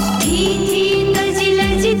थी तजी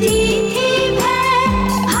लजी थी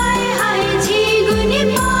हाय हाय जी गुने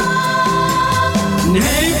बा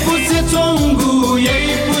nei puse chongu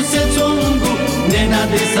yei puse chongu nena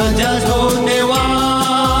de saja jone wa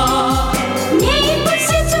nei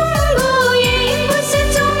puse chongu yei puse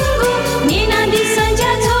chongu nena de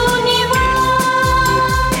saja jone wa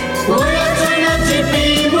oya chona jipi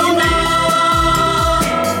muna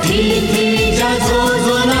thi ja jo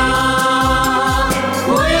jona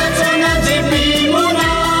oya chona jipi muna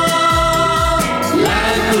la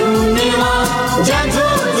kune wa ja jo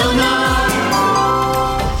jona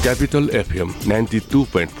capital FM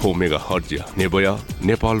 92.4 mega hertz नेबया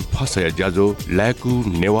Nepal फसया ज्याजो ल्याकु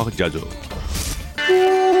नेवा ज्याजो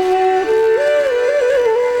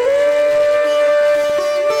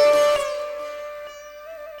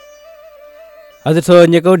हजुर so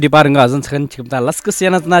नेको डिपारंग अजन छन छिकता लस्क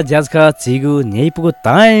सेना तना ज्याजका छिगु न्याइपुको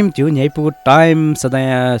time त्यो न्याइपुको टाइम सदा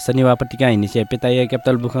शनिबार पटिका हिनिसे पेताय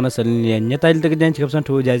क्यापिटल बुखन सलिने नेताइल तक ज्यान छिकसन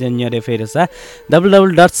ठु ज्याज न्यारे फेरसा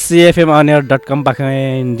www.cfmonier.com पाखे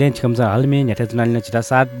ज्यान छिकमसा हलमे नेठे चनालिन छिटा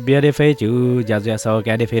सात बेरे फे छु ज्याज सो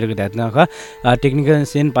क्याडे फेरको दातना ख टेक्निकल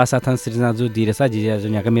सेन पासा थन सृजना जु दिरेसा जिजा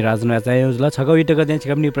जुनिया कमी राजन याचाय ल छगौ इटक ज्यान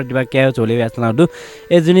छिकमनी प्रतिभा क्या चोले यातना दु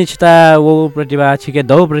एजुनी छिटा वो प्रतिभा छिके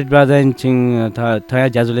दौ प्रतिभा ज्यान छिङ थया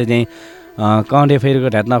ज्याजुले चाहिँ कौंडे फेरको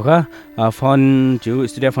ढ्याट्न ख फोन झ्यु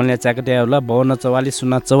स्टुडियो फोनले चाकटे होला 5244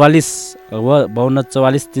 044 व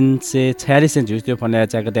 5244 346 झ्यु स्टुडियो फोनले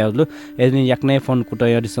चाकटे होला एजनी याक्ने फोन कुट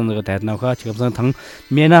एडिसनको ढ्याट्न ख छिकसँग थङ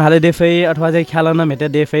मेना हाले देफै अथवा चाहिँ ख्याल न भेटे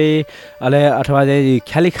देफै अले अथवा चाहिँ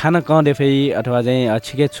ख्याली खान क देफै अथवा चाहिँ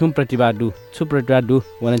छिके छु प्रतिभा डु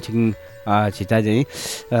वन छिङ छिटा चाहिँ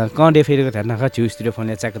कँडे फेरिको ध्यान ख छिउ स्टुडियो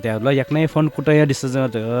फोनले चाकते ल याक्नै फोन कुटय डिसज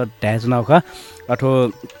ढ्याच नख अथो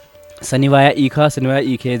शनिवार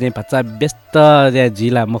इखे चाहिँ भच्चा व्यस्त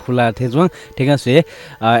जिला मखुला थेजुङ ठेगा सुए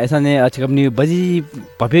ऐसा ने छिकमनी बजी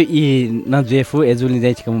भव्य इ न जेफु एजुली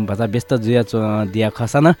चाहिँ छिकम भच्चा व्यस्त जुया दिया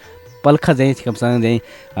खसन पल्ख चाहिँ छिकमसँग चाहिँ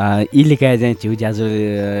इलिकाय चाहिँ छिउ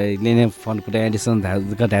ज्याजुले नै फोन कुटय डिसज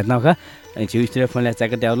ढ्याच नख छिउ स्टुडियो फोनले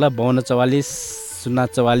चाकते ल 5244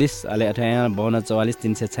 044 अले 5244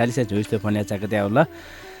 346 झुइस्तो फोन याचाकते होला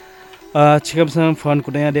छिकमसँग फोन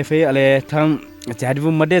कुटया देफै अले थम झ्याडबु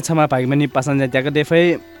मध्ये छमा पाइमनी पासन त्याक देफै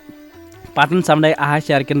पाटन सामदाय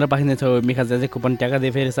आहार केन्द्र पाखिने छ मिखा चाहिँ कुपन ट्याका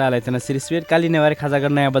देफै साले तना सिरिसवेट काली नेवारी खाजागर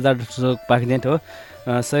नयाँ बजार पाखिने थो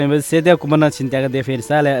सबै सेते कुपन छिन्त्याका देफै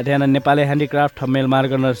साले अध्ययन नेपाली ह्यान्डिक्राफ्ट ठमेल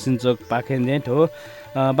मार्ग नरसिंचोक पाखिने थो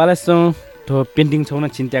बालेसो थो पेन्टिङ छौन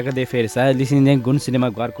छिन्त्याका दे फेर सा लिसिन चाहिँ गुण सिनेमा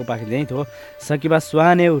घरको पाखे चाहिँ थो सकिबा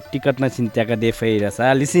स्वाने टिकट न छिन्त्याका दे फेर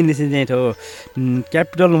सा लिसिन चाहिँ थो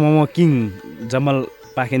क्यापिटल मोमो किङ जमल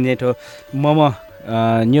पाखे चाहिँ थो मोमो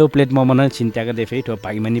न्यू प्लेट मोमो न छिन्त्याका दे फेर थो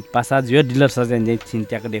पागिमानी पासा जियो डिलर सा चाहिँ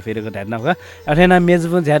छिन्त्याका दे फेरको ढाड्न हो अथेना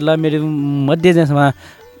मेजबु झ्याडला मेरो मध्ये चाहिँ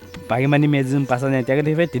पागिमानी मेजुम पासा चाहिँ त्याका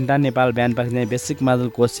दे फेर तिनटा नेपाल ब्यान्ड पाखे चाहिँ बेसिक मादल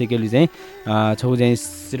कोर्स सिकेली चाहिँ छौ चाहिँ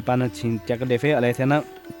सिरपान छिन्त्याका दे फेर अले थिएन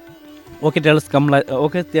ओके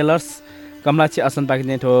टेलर्स कमलाची असन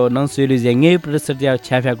पाकिने थो नन सुइलु जेंगे प्रसर्टिया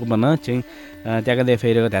छ्याफ्याको बन छिङ त्याका दे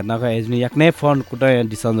फेरको ध्यान नख एजनी याक्ने फोन कुट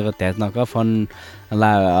डिसनको ध्यान नख फोन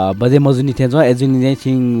ला बजे मजुनी थे जो एजनी चाहिँ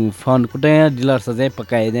छिङ फोन कुट डिलर्स चाहिँ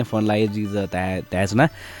पकाए चाहिँ फोन ला एजी ध्यान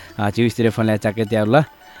चिस्तिर फोन ला चाके त्या ल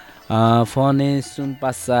फोन सुन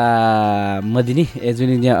पासा मदिनी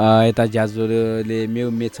एजुनी यता ज्याजुले मेउ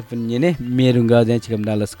मेछ पनि ने मेरुङ्गा चाहिँ छिकम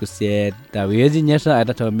डालसको सेट ता वेजी नेस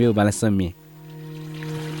आटा छ मेउ बालसमी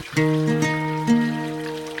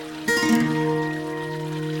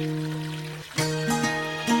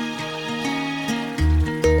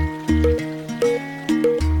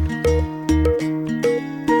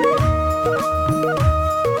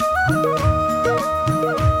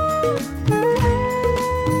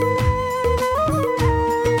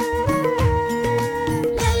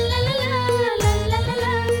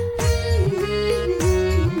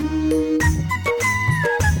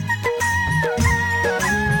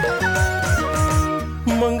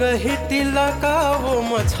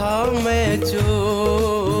मैं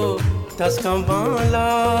जो तस्कमाला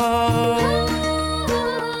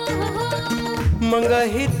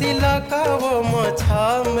मंगही तिला का वो मछा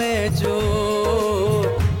में जो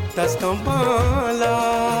तस्कमाला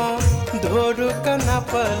धोरु कना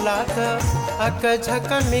पलात अक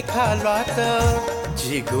झकन मिखालात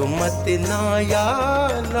जिगु मत नाया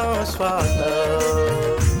ना स्वाद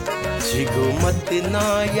जिगु मत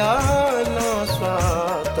नाया ना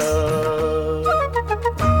स्वाद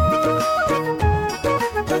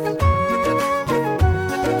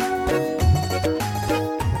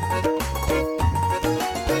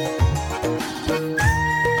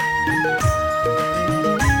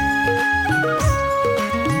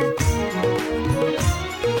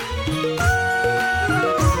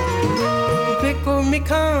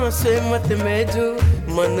से मत में जो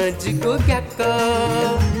मन जिगो क्या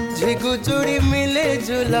झिगु जोड़ी मिले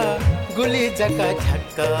जुला गुली जका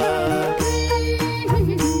झक्का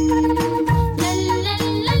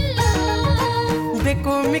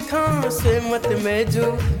देखो मिखा से मत में जो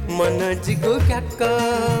मन जिगो क्या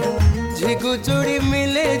झिगु जोड़ी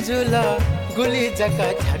मिले जुला गुली जका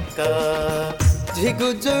झक्का झिगु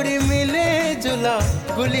जोड़ी मिले जुला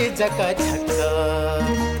गुली जका झक्का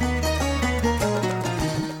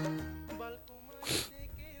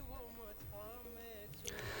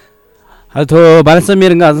हल्थो बालस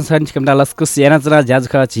मेरंगा अजन सान छिकम डालसको सेना चना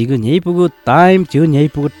ज्याजखा छिगु न्यै पुगु टाइम छिउ न्यै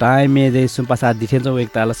पुगु टाइम मे दे सुमपासा दिथेन जो एक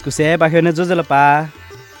तालसको से बाख्यो ने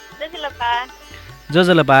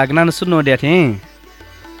जोजलपा गनान सुन्नु दे थे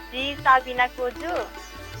जी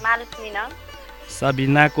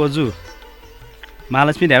साबिना कोजु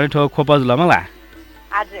मालस्मी ध्याले ठो खोपज ल मला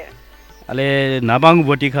हजुर अले नबाङ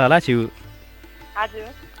बोटी खला छिउ हजुर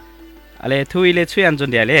अले थुइले छुयान जुन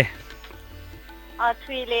ध्याले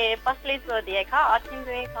छुइले पसले चो दिए ख अथिन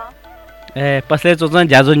दुए ख ए पसले चो चाहिँ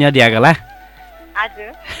ज्याजो न्या दियागला हजुर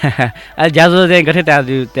अ ज्याजो चाहिँ गथे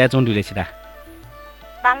त्या चोन दुले छिदा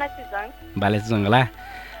बालासी जंग ला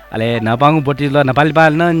अले नपाङ बोटी ल नेपाली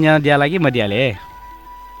बाल न न्या दिया लागि म दियाले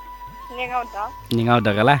निगाउ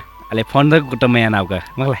दगला अले फोन द कुट म यहाँ नाउका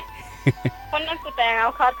मलाई फोन न कुट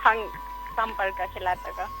यहाँ ख थङ सम्पर्क खेला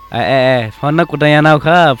तक ए फोन न कुट यहाँ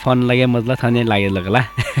नाउका फोन लगे मतलब थने लागे लगला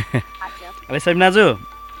अले सबिनाजु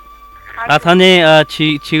थने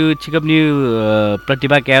छिकप्नी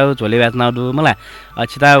प्रतिभा क्याउ झोले ब्याच नाउदु मलाई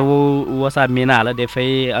छिता वसा मेना हाल देफै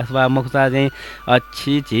अथवा मुखता चाहिँ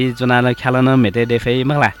छि चुनान ख्यालन मेटे देफै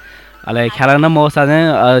मलाई अले ख्यालन मौसा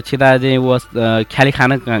चाहिँ छिता चाहिँ वो ख्याली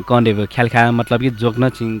खान कौन देफै ख्याल खा मतलब कि जोक्न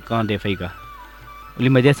छिं कौन देफै का उली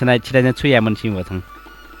मजे सना छिता चाहिँ छुया मन छिं वथं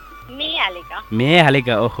मे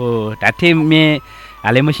हालेका ओहो टाथे मे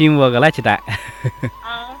हाले मसिम वगला छिता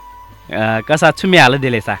कसा छुमे हाल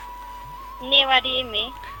देलेसा नेवारी मे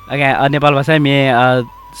okay Nepal Bhasa may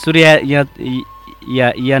Surya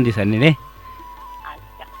yeah this नि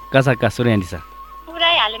कसा का सूर्य दिस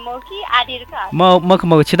पुरै हाले मौ कि आदिर का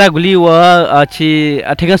म छिटा गुली व छि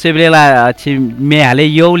ठेका सेबलेला छि मे हाले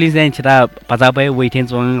योली चाहिँ छिटा पचापै वेठेन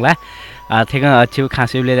चोङला ठेका छि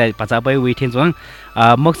खासेबले पचापै वेठेन चोङ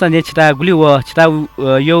मक्सा ने छिटा गुली व छिटा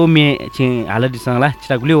यो मे छि हाल दिसला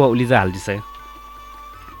छिटा गुली व उली जा हाल दिस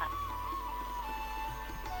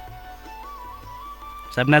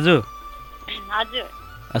सपनाजु हजुर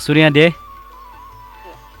सूर्य दे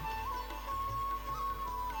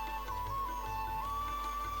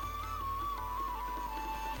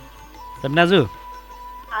सपनाजु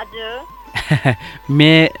हजुर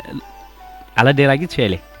मे हाल दे लागि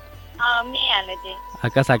छेले मे हाल दे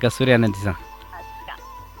आकाश सूर्य न दिस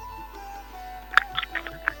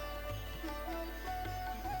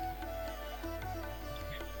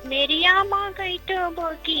मेरी आमा गई तो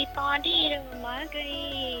बोकी पानीरमा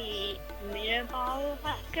गई मेरो बाउ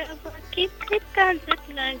हाक बोकी फिक्का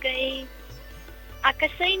जुत्न गई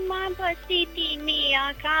आकाशैमा बसी तिमी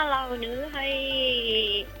आँखा लाउनु है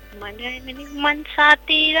मन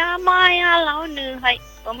सातिर माया लाउनु है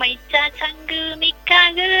मैचा छङ्गु मिक्का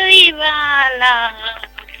गइबाला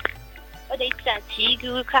ओदैचा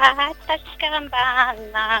छिगु खा तस्का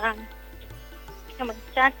बाला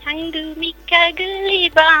मैचा छङ्गु मिक्का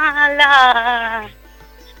गइबाला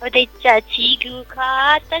ओदैचा छिगु खा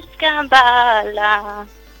तस्का बाला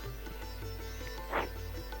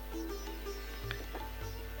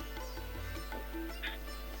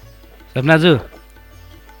सपनाजु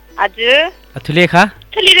हजुर थुले खा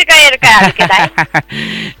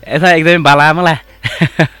ऐसा एकदम बाला मलाई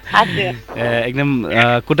एकदम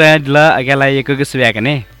कुटा दिल अकेला एको सुब्या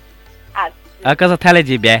कने कसा थाले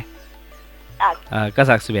जी ब्या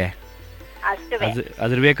कसा सुब्या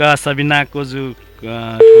हजुर बेका सबिना कोजु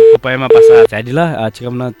उपायमा पासा छाइदिल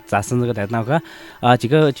छिकमन चासनजको थात्नाउ का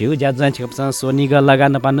छिक छिउ ज्या चाहिँ छिकपसन सोनीगा लगा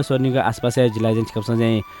नपानु सोनीगा आसपास जिल्ला चाहिँ छिकपसन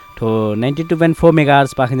चाहिँ ठो 92.4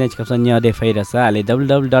 मेगाहर्ज पाखिने छिकपसन न्य देफैरस आले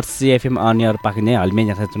www.cfm अनियर पाखिने हलमे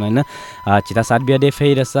जथा चुनाइन छिता सात बिया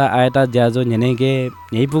देफैरस आयता ज्याजो नेनेगे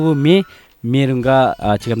नेपुगु मेरुंगा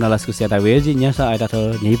छिकमन लस्कु सेता वेजी न्यसा आयता थो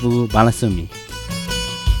नेपुगु बालसुमी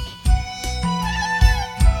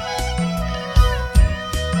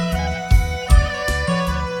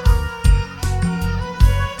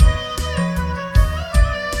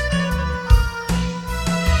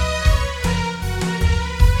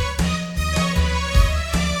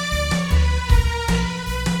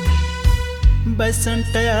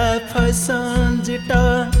बसन्तया फसन्जिटा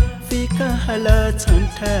फिका हला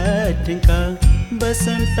छन्ठा ठिङ्का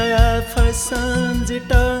बसन्तया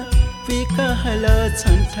फसन्जिटा फिका हला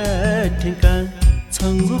छन्ठा ठिङ्का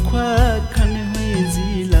छङ्गु ख्वा खन हुइ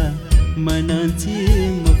जिला मनाची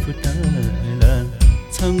मफुटाला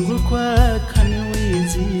छङ्गु ख्वा खन हुइ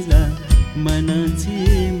जिला मनाची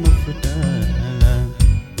मफुटाला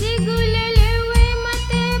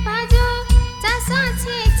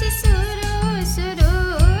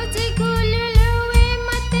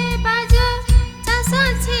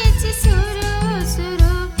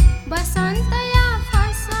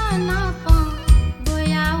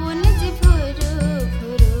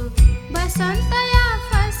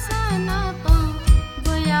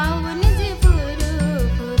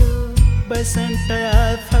बसन्तया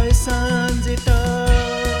फसन्जिटा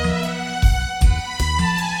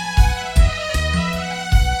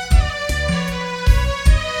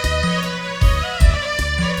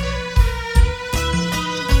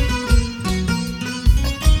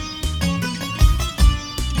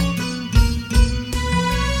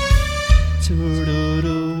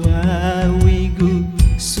छोडोरो वाविगु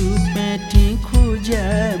सुपेटी खुजा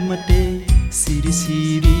मते सिरी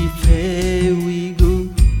सिरी फेविगु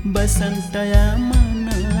बसन्तया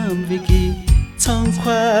मनम विकी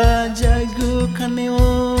छङ्ख्वा जागु खन्यो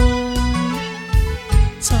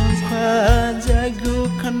छङ्ख्वा जागु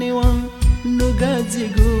खन्यो खानेवा नुगा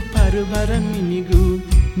जिगु पारुबार मिनिगु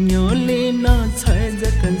न्योले न छय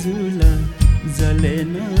जकजुला जले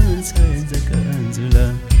न छय जकजुला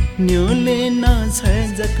न्योले न छय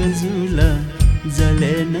जकजुला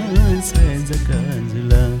जले न छय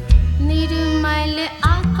जकजुला निर्मल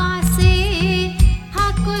आकाशे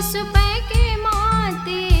हाकु सुपैके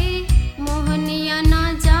माते मोहनिया न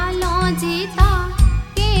जालो जीता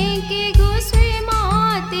के घुसुई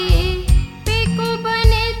माते पेको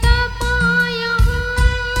बने तपाया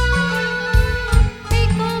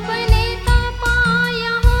पेको बने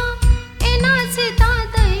तपाया एना सीता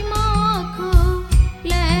दै माखो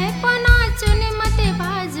ले पना चुने मते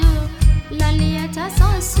बाजू ललिया चा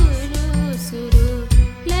सुरु सुरु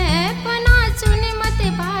ले पना चुने मते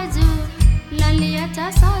बाजू ललिया चा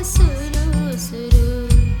सुरु सुरु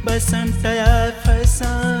बसंतया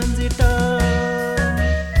फसांजिटा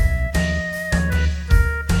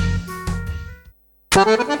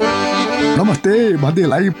नमस्ते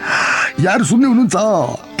भन्दैलाई यार सुन्दै हुनुहुन्छ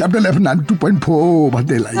क्यापिटल एफ 92.4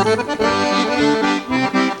 भन्दैलाई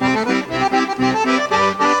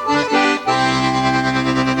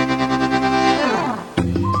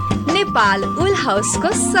नेपाल उल हाउसको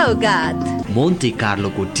सौगात मोन्टे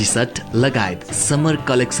कार्लोको टी सर्ट लगायत समर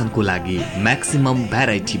कलेक्सनको लागि म्याक्सिमम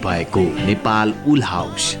भेराइटी भएको नेपाल उल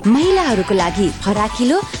हाउस महिलाहरूको लागि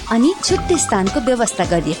फराकिलो अनि छुट्टै स्थानको व्यवस्था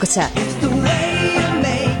गरिएको छ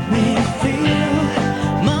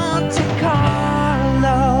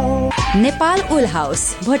नेपाल उल हाउस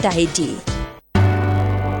भोटाहेटी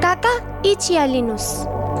काका यी चिया लिनुस्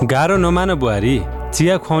गाह्रो नमान बुहारी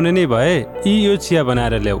चिया खुवाउने नै भए यो चिया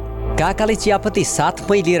बनाएर ल्याऊ काकाले चियापत्ती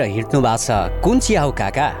साथमै लिएर हिँड्नु भएको छ कुन चिया हो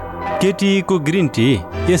काका केटीको ग्रिन टी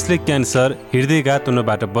यसले क्यान्सर हृदयघात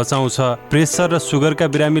हुनबाट बचाउँछ प्रेसर र सुगरका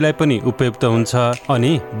बिरामीलाई पनि उपयुक्त हुन्छ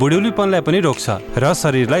अनि बुढ्यौलीपनलाई पनि रोक्छ र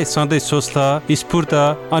शरीरलाई सधैँ स्वस्थ स्फूर्त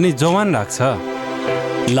अनि जवान राख्छ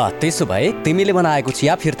ल त्यसो भए तिमीले बनाएको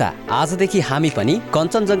चिया फिर्ता आजदेखि हामी पनि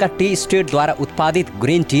कञ्चनजङ्घा टी स्टेटद्वारा उत्पादित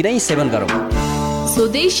ग्रिन टी नै सेवन गरौँ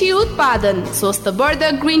स्वदेशी उत्पादन स्वस्थ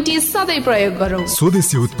वर्धक ग्रिन टी सधैँ प्रयोग गरौँ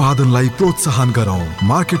स्वदेशी उत्पादनलाई प्रोत्साहन गरौँ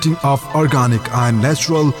marketing of organic and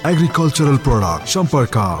natural agricultural product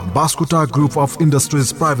सम्पर्क Baskota group of industries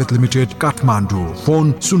private limited Kathmandu phone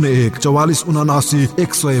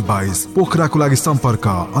 0144799122 पोखराको लागि सम्पर्क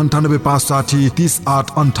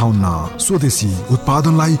 9856303858 स्वदेशी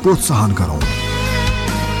उत्पादनलाई प्रोत्साहन गरौँ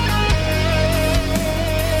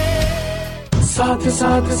साथ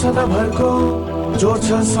साथ सदाभरको जोड्छ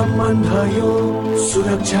सम्बन्ध यो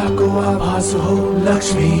सुरक्षाको आभास हो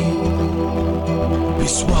लक्ष्मी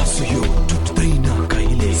विश्वास यो टुट्दैन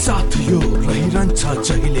कहिले साथ यो रहिरहन्छ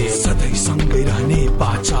जहिले सधैँ सँगै रहने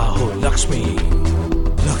बाचा हो लक्ष्मी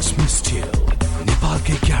लक्ष्मी स्टिल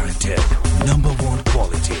नेपालकै ग्यारेन्टेड नम्बर 1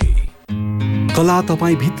 क्वालिटी कला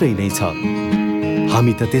तपाईँ भित्रै नै छ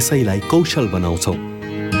हामी त त्यसैलाई कौशल बनाउँछौ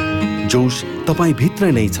जोश तपाईँ भित्र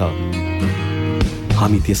नै छ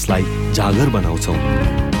हामी त्यसलाई जागर बनाउँछौ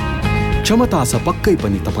क्षमता छ पक्कै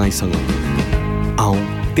पनि तपाईसँग आऊ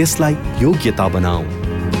त्यसलाई योग्यता बनाऊ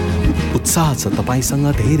उत्साह छ तपाईसँग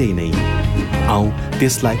धेरै नै आऊ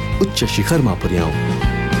त्यसलाई उच्च शिखरमा पुर्याऊ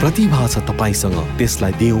प्रतिभा छ तपाईसँग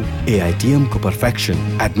त्यसलाई दिऊ एआइटिएम को पर्फेक्सन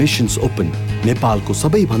एडमिशन्स ओपन नेपालको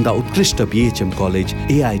सबैभन्दा उत्कृष्ट बीएचएम कलेज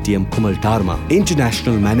एआइटिएम कुमलटारमा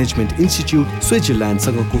इन्टरनेशनल म्यानेजमेन्ट इन्स्टिट्युट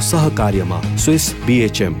स्विजरल्यान्डसँगको सहकार्यमा स्विस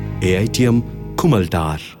बीएचएम एआइटिएम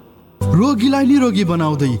कुमलटार रोगीलाई निरोगी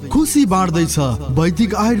बनाउँदै खुसी बाँड्दैछ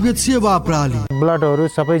वैदिक आयुर्वेद सेवा प्रणाली ब्लडहरू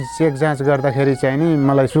सबै चेक जाँच गर्दाखेरि चाहिँ नि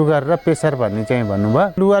मलाई सुगर र प्रेसर भन्ने चाहिँ भन्नुभयो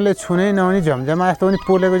लुगाले छुनै नहुने झमझमा जस्तो पनि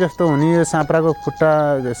पोलेको जस्तो हुने यो साँप्राको खुट्टा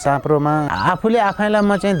साँप्रोमा आफूले आफैलाई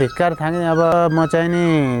म चाहिँ धिक्कार थाङेँ अब म चाहिँ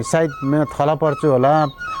नि सायद मेरो थला पर्छु होला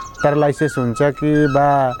प्यारालाइसिस हुन्छ कि बा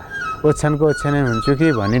ओछ्यानको ओछ्यानै हुन्छु कि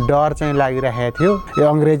भन्ने डर चाहिँ लागिरहेको थियो यो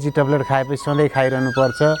अङ्ग्रेजी ट्याब्लेट खाएपछि सधैँ खाइरहनु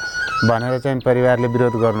पर्छ भनेर चाहिँ परिवारले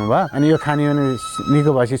विरोध गर्नुभयो अनि यो खाने भने निको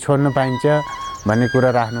भएपछि छोड्नु पाइन्छ भन्ने कुरा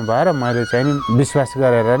राख्नुभयो र मैले चाहिँ नि विश्वास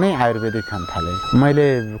गरेर नै आयुर्वेदिक खान थालेँ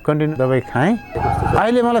मैले कन्टिन्यू दबाई खाएँ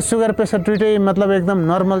अहिले मलाई सुगर प्रेसर दुइटै मतलब एकदम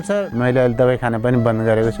नर्मल छ मैले अहिले दबाई खान पनि बन्द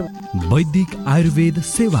गरेको छु वैदिक आयुर्वेद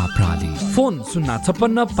सेवा प्रणाली फोन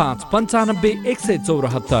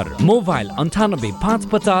 056-595-174 मोबाइल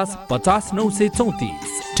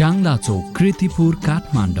 98-550-50934 ट्याङ्ला चौक कृतिपुर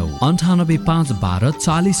काठमाडौँ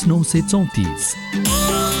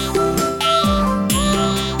 98-512-40934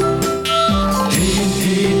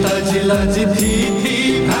 लजी थी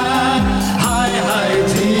हाय हाय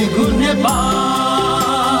जी गुने बा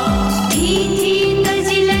थी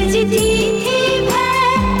तजी लजी थी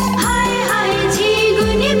हाय हाय जी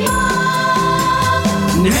गुने बा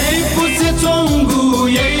nei puse chongu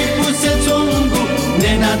yei puse chongu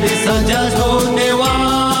nena जाजो नेवा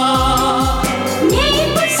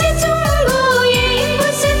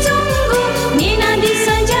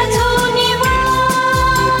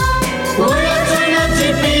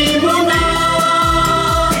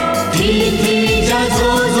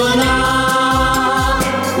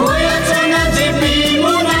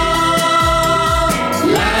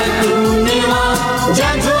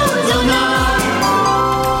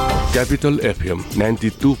क्यापिटल एफएम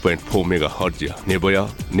 92.4 मेगाहर्ज नेबया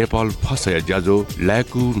नेपाल फसया जाजो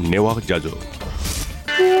ल्याकु नेवा जाजो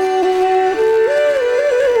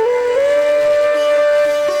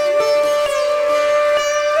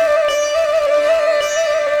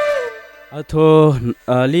अथो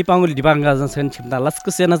लिपाङ्गुल दिपाङ्गा जसन छिप्ता लस्क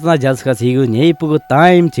सेना ज्याजका छिगु न्याइ पुगु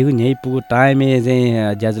टाइम चाहिँ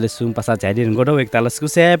ज्याजले सुम पासा झ्यादिन गोडो एकता लस्क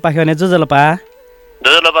से पाख्यो जो जलपा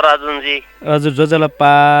जोजलपा राजुनजी हजुर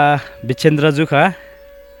जोजलपा विछेन्द्र जुखा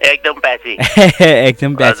एकदम प्याची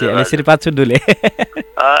एकदम प्याची अनि श्रीपाद छुडुले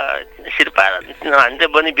श्रीपाद हान्ते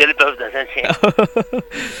बनी बेली पाउ जसन छे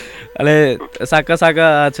अले साका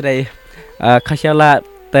छुराई खस्याला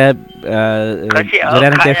त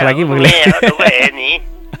जोरान देख लागि मगले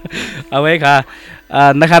अब खा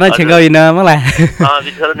नखाना छेगाइन मलाई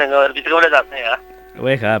बिस्कुट नगर बिस्कुट जान्छ या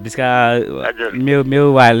ओए खा बिस्का मेउ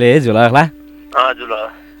वाले झुला हजुर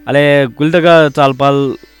अले गुल्दग चलपल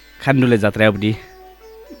खान्डुले जात्रा अबडी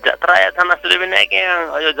जात्रा या थाना सुरेबिना के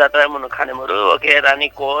यो जात्रा मुनु खाने मरु ओके रानी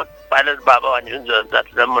कोट पाइलट बाबा भन्नु जो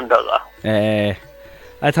जात्रा मुन्डग ए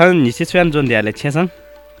अथन निसे छ्यान जोन दियाले छेसन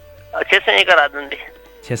छेसन एक राजुन दि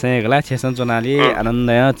छेसन एकला छेसन जोनाली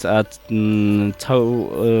आनन्दय छौ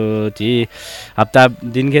जी हप्ता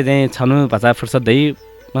दिन के चाहिँ छनु भाषा फुर्सद दै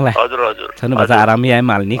मलाई हजुर छनु भाषा आरामै आए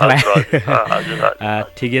मालनी खला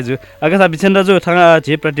ठिकै छु अगसा विछेन्द्र जो थङ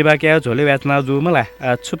जे प्रतिभा के झोले व्याचना जो मलाई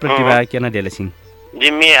छु प्रतिभा के न देलेसिङ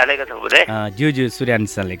जिम्मी हालेको छ बुरे ज्यू सूर्यानी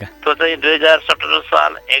सालेका तो चाहिँ 2017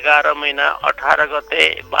 साल 11 महिना 18 गते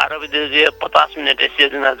 12 बजे 50 मिनेट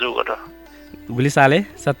सिजना जुगो गुली साले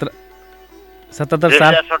 77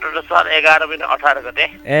 साल 2017 साल 11 महिना 18 गते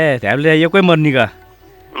ए हामीले यो कोही मर्नीका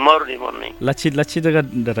मर्नी लच्छी जग्गा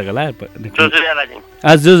डटगला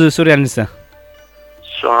जो सूर्यानी सा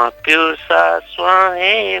स्वाप्यो सा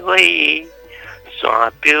स्वाहे होई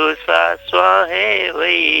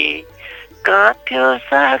काप्यो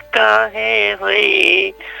सा काहे होई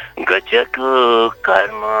गजको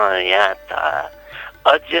कर्म याता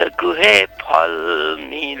अजगु हे फल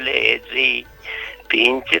मिले जी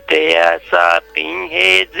पिंचते आसा पिंहे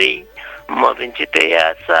जी मबिंचते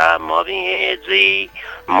आसा मबिहे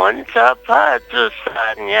मन सफा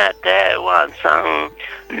जुसान्या वांसङ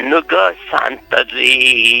नुग शान्त जी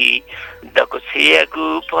दको सियागु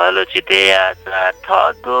फलो चिते आसा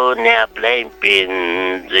थगो न्याब्लै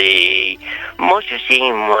पिन्जी मोसुसी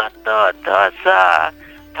मत दसा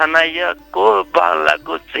थनायको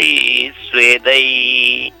बालाको ची स्वेदै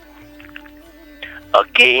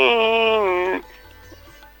अकिन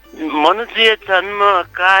मनुष्य जन्म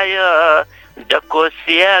काय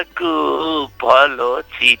डकोसियाको फलो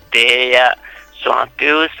छितेया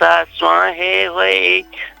स्वाप्यो सा स्वाहे होई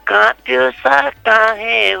काट्यो सा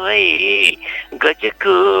काहे होई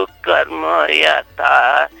गजको कर्म याता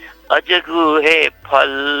अजगु हे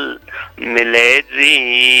फल मिले जी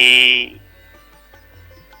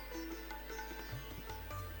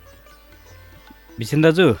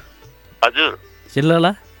विछेन्द्रजु हजुर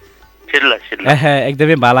चिल्लला चिल्ला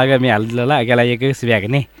एकदमै बालागा मी हाल्दिला अगाला एक सिब्याक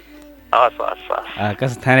नि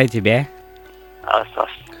कस थानै छि बे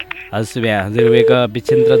हजुर बे हजुर वेक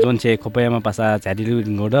विछेन्द्र जोन छे खोपयामा पासा झाडिलु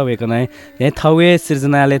गोड वेक नै यहाँ थवे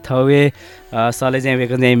सृजनाले थवे सले चाहिँ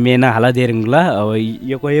वेक चाहिँ मेना हाला देरंगला अब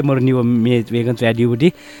यो कोही मर्नी मे वेक चाहिँ ड्युटी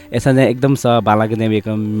एसा चाहिँ एकदम स बालागा चाहिँ वेक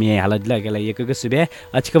मे हाला दिला अगाला एक सिब्या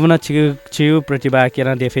अछकमन छिउ प्रतिभा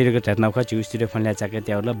केना देफेरको घटना ख छिउ स्टुडियो फोन ल्या चाके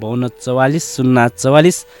त्याउला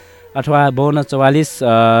 5244 अथवा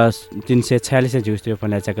 5244 झुस्ट्यो फोन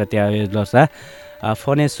ल्याचका त्या लसा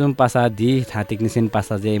फोने सुम पासा दि थातिक निसिन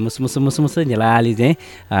पासा जे मुस नेलाली जे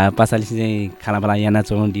पासाली चाहिँ खाना बना याना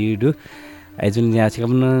चों दिडु जुन या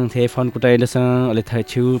छिकमन थे फोन कुटाइलसँग अले थ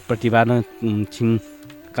छु प्रतिभा न छिङ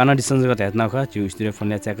काना डिसन्स गत हेर्न ख झुस्ट्यो फोन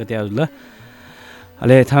ल्याचका त्या ल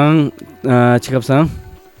अले थङ छिकपसँग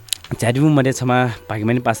झ्याडिमु मले छमा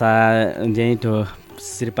भागमनि पासा जे तो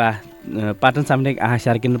सिरपा पाटन सामने आहा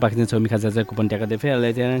सार किन पाखिन छौमी खाजा कुपन ट्याका देफे अले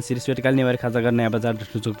त्यहाँ सिरिसवेटकाल नेवार खाजा गर्ने बजार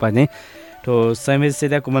टुचुक पाने तो समेज से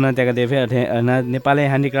त्या Koeman ट्याका देफे Nepali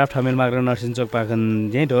handicraft humble माग्र nursing चोक पाखन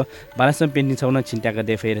जे तो बालासम पेन्टिङ छौन छिन्ट्याका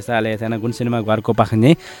देफे रसाले त्यहाँ गुन सिनेमा घरको पाखन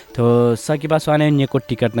जे तो सकिबा स्वाने नेको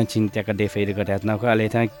टिकट न छिन्ट्याका देफे गट्यात नख अले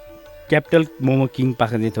त्यहाँ क्यापिटल मोमो किङ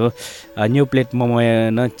पाखा चाहिँ थो न्यू प्लेट मोमो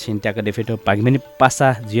न छिन ट्याका दे फेटो पागी पनि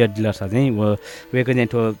पासा जिया डिलर छ चाहिँ व वेको चाहिँ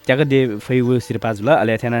थो ट्याका दे फै व सिरपाज ल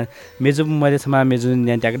अले थेना मेजु मदेसमा मेजु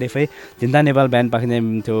न्या ट्याका दे फै जिन्दा नेपाल ब्यान्ड पाखा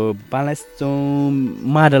चाहिँ थो बालास चौ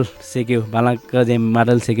माडल सेक्यो बाला क चाहिँ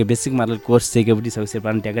माडल सेक्यो बेसिक माडल कोर्स सेक्यो बुटी सौ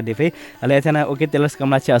सिरपान ट्याका दे फै अले थेना ओके तेलस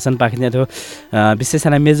कमला छ असन पाखा चाहिँ थो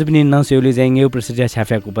विशेषना मेजु पनि नसेउली चाहिँ न्यू प्रेसिडेन्ट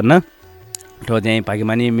छाफ्याको पन्न ठो चाहिँ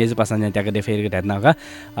पागिमानी मेजु पासा चाहिँ ट्याका दे फेरि ढाड्न का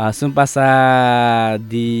सुम पासा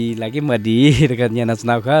दि लागि मदि रका न्या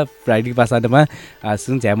नचना का फ्राइडे पासा दमा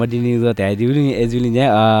सुन झ्यामदि नि ज त्यादिउली एजुली न्या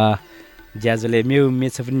ज्याजले मेउ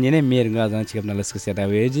मेछ पनि ने मेर ग ज छिकपना लस्को सेटा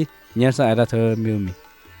वेजी न्या स आरा थ मेउ मे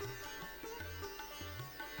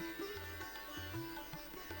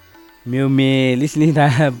मेउ मे लिसली ता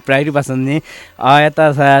प्राइडी पासने यता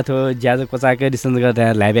सा थो ज्याजो कोचाके डिसन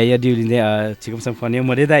गर्दा लाइब्या या दिउली ने छिकमसम फने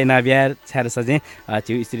मरे दा इना बिया छार सजे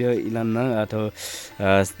छु स्टुडियो इलन न अथो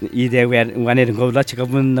इ दे वाने गौ ल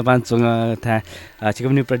छिकपुन नपान चंग था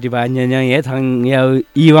छिकपनि प्रतिभा न्या हे थङ या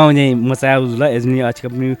इ वाउने मचा उजुल एजनी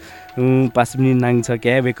छिकपनि पासनि नाङ छ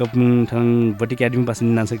के वेकअप थङ बटी एकाडेमी पासनि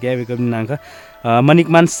नाङ छ के वेकअप नाङ ख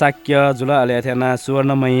मनिकमान साक्य जुल अले थेना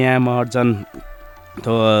सुवर्ण मैया महर्जन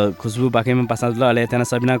तो खुशबु बाकेमा पासा जुल अले थेना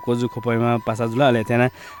सबिना कोजु खोपैमा पासा जुल अले थेना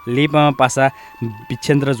लिपमा पासा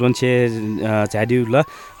बिछेन्द्र जोनछे झाडिउ ल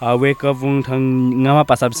वेकअप थङ ngama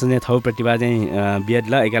पासा बिसने थौ प्रतिभा चाहिँ बियड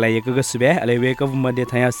ल एकालाई एकको सुबे अले वेकअप मध्ये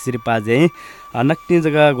थया सिरपा चाहिँ नक्ति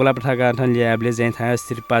जग्गा गोलापठाका ठन ल्याबले चाहिँ थया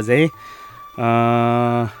सिरपा चाहिँ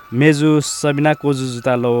मेजु सबिना कोजु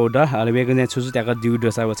जुता लोड अले वेको चाहिँ छुजु त्याका दिउ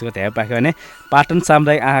डसा वचको त्या पाखे भने पाटन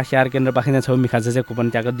सामुदायिक आहार स्याहार केन्द्र पाखे छौ मिखाजा चाहिँ कुपन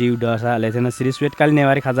त्याका दिउ डसा अले थेन श्री स्वेटकाली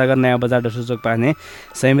नेवारी खाजागर नयाँ बजार डसु चोक पाने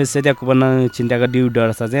सैमे से त्या कुपन चिन्ताका दिउ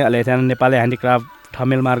डसा चाहिँ अले थेन नेपाली ह्यान्डिक्राफ्ट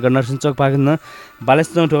ठमेल मार्ग नर्सिङ चोक पाखे न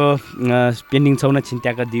बालेस्नो ठो पेन्डिङ छौ न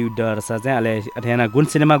चिन्ताका दिउ डसा चाहिँ अले थेन गुण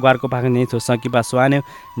सिनेमा ग्वारको पाखे नै थो सकिपा स्वाने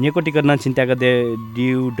नेको टिकट न चिन्ताका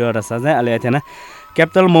दिउ डसा चाहिँ अले थेन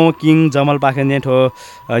क्यापिटल मोमो किङ जमल पाखे ने ठो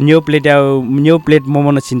न्यू प्लेट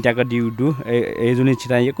मोमो न चिन्ताका दिउडु एजुनी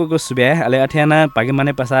छिटा यको सुबे अले अठ्याना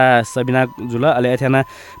पागिमाने पासा सबिना जुल अले अठ्याना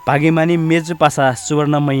पागिमानी मेजु पासा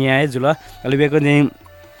सुवर्ण मैया जुल अले बेको चाहिँ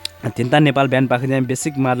तिनता नेपाल ब्यान्ड पाखे चाहिँ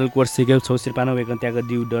बेसिक माडल कोर्स सिक्यो छौ सिरपानो वेकन त्याको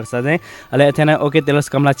दिउ डरसा चाहिँ अले अथेना ओके तेलस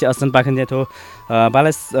कमला चाहिँ असन पाखे चाहिँ थो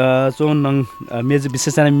बालस चोन नङ मेजु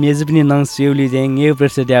विशेषना मेजु पनि नङ सेउली चाहिँ न्यू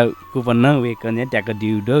प्रेसिडेन्ट कुपन न वेकन त्याको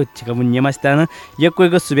दिउ डो छिकबु नियमस्तान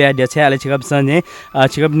यकोको सुबे द्या छ अले छिकब सने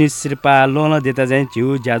छिकब नि सिरपा लोन देता चाहिँ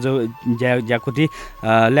झिउ ज्याजो ज्याकुटी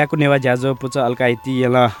ल्याकु नेवा ज्याजो पुच अलकाइती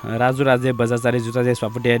यल राजु राज्य बजाचारी जुता चाहिँ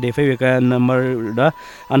स्वापुटे देफे वेक नम्बर ड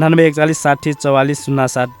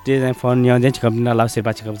 9841604407 फोन यहाँ चाहिँ छिकपना लाउ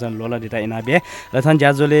सेपा छिकपन लोला डेटा इनाबे रथन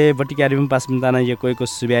ज्याजोले बटी क्यारिम पास मिताना यकोको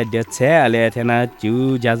सुबे द्या छ अले थेना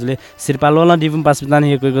झिउ ज्याजोले सिरपा लोला दिबम पास मिताना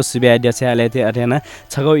यकोको सुबे द्या छ अले थेना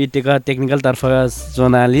छगौ इटेका टेक्निकल तर्फ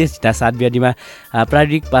जर्नलिस्ट दा सात बियाडीमा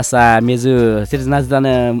प्रायोगिक पासा मेजु सिरजना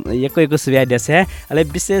जना यकोको सुबे द्या छ अले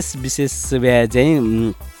विशेष सुबे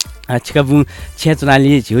चाहिँ छिकबु छे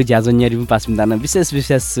चुनाली झिउ ज्याजो न्यारिम पास मिताना विशेष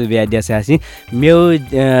सुबे द्या छ मेउ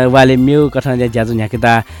वाले मेउ कठन ज्याजो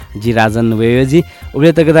न्याकेता जी राजन वेयोजी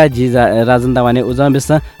उबे तकदा जी राजन दावाने उजम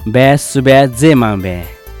बेस बे सुबे जे मा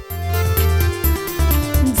बे